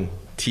watching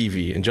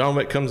TV and John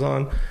Wick comes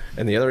on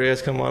and the other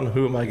guys come on,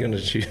 who am I going to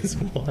choose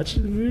to watch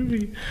the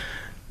movie?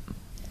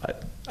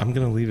 I'm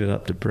going to leave it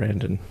up to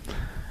Brandon.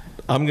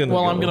 I'm going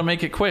to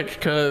make it quick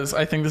because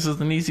I think this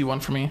is an easy one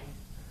for me.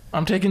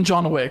 I'm taking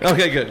John Wick.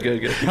 Okay, good. Are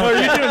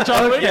you doing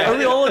John Wick? Are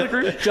we all in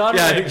agreement?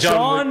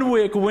 John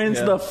Wick wins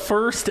Yeah. the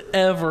first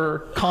ever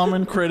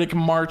Common Critic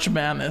March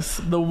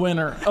Madness. The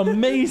winner.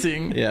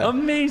 Amazing. Yeah.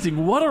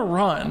 Amazing. What a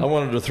run. I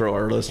wanted to throw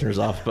our listeners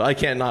off, but I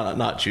can't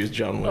not choose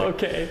John Wick.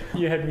 Okay,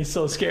 you had me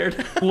so scared.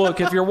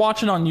 Look, if you're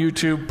watching on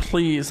YouTube,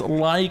 please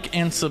like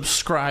and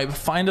subscribe.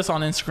 Find us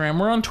on Instagram.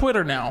 We're on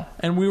Twitter now,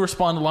 and we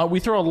respond a lot. We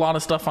throw a lot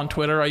of stuff on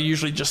Twitter. I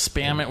usually just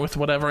spam it with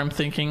whatever I'm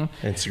thinking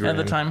at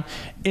the time.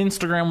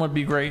 Instagram would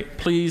be great.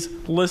 Please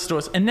listen to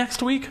us. And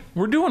next week,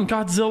 we're doing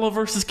Godzilla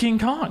versus King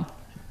Kong.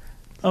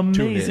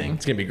 Amazing.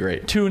 It's going to be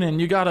great. Tune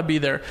in. You got to be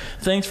there.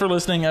 Thanks for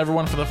listening,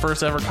 everyone, for the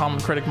first ever Common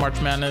Critic March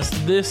Madness.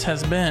 This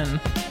has been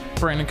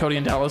Brandon, Cody,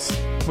 and Dallas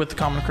with the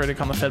Common Critic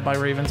on the Fed by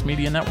Ravens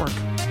Media Network.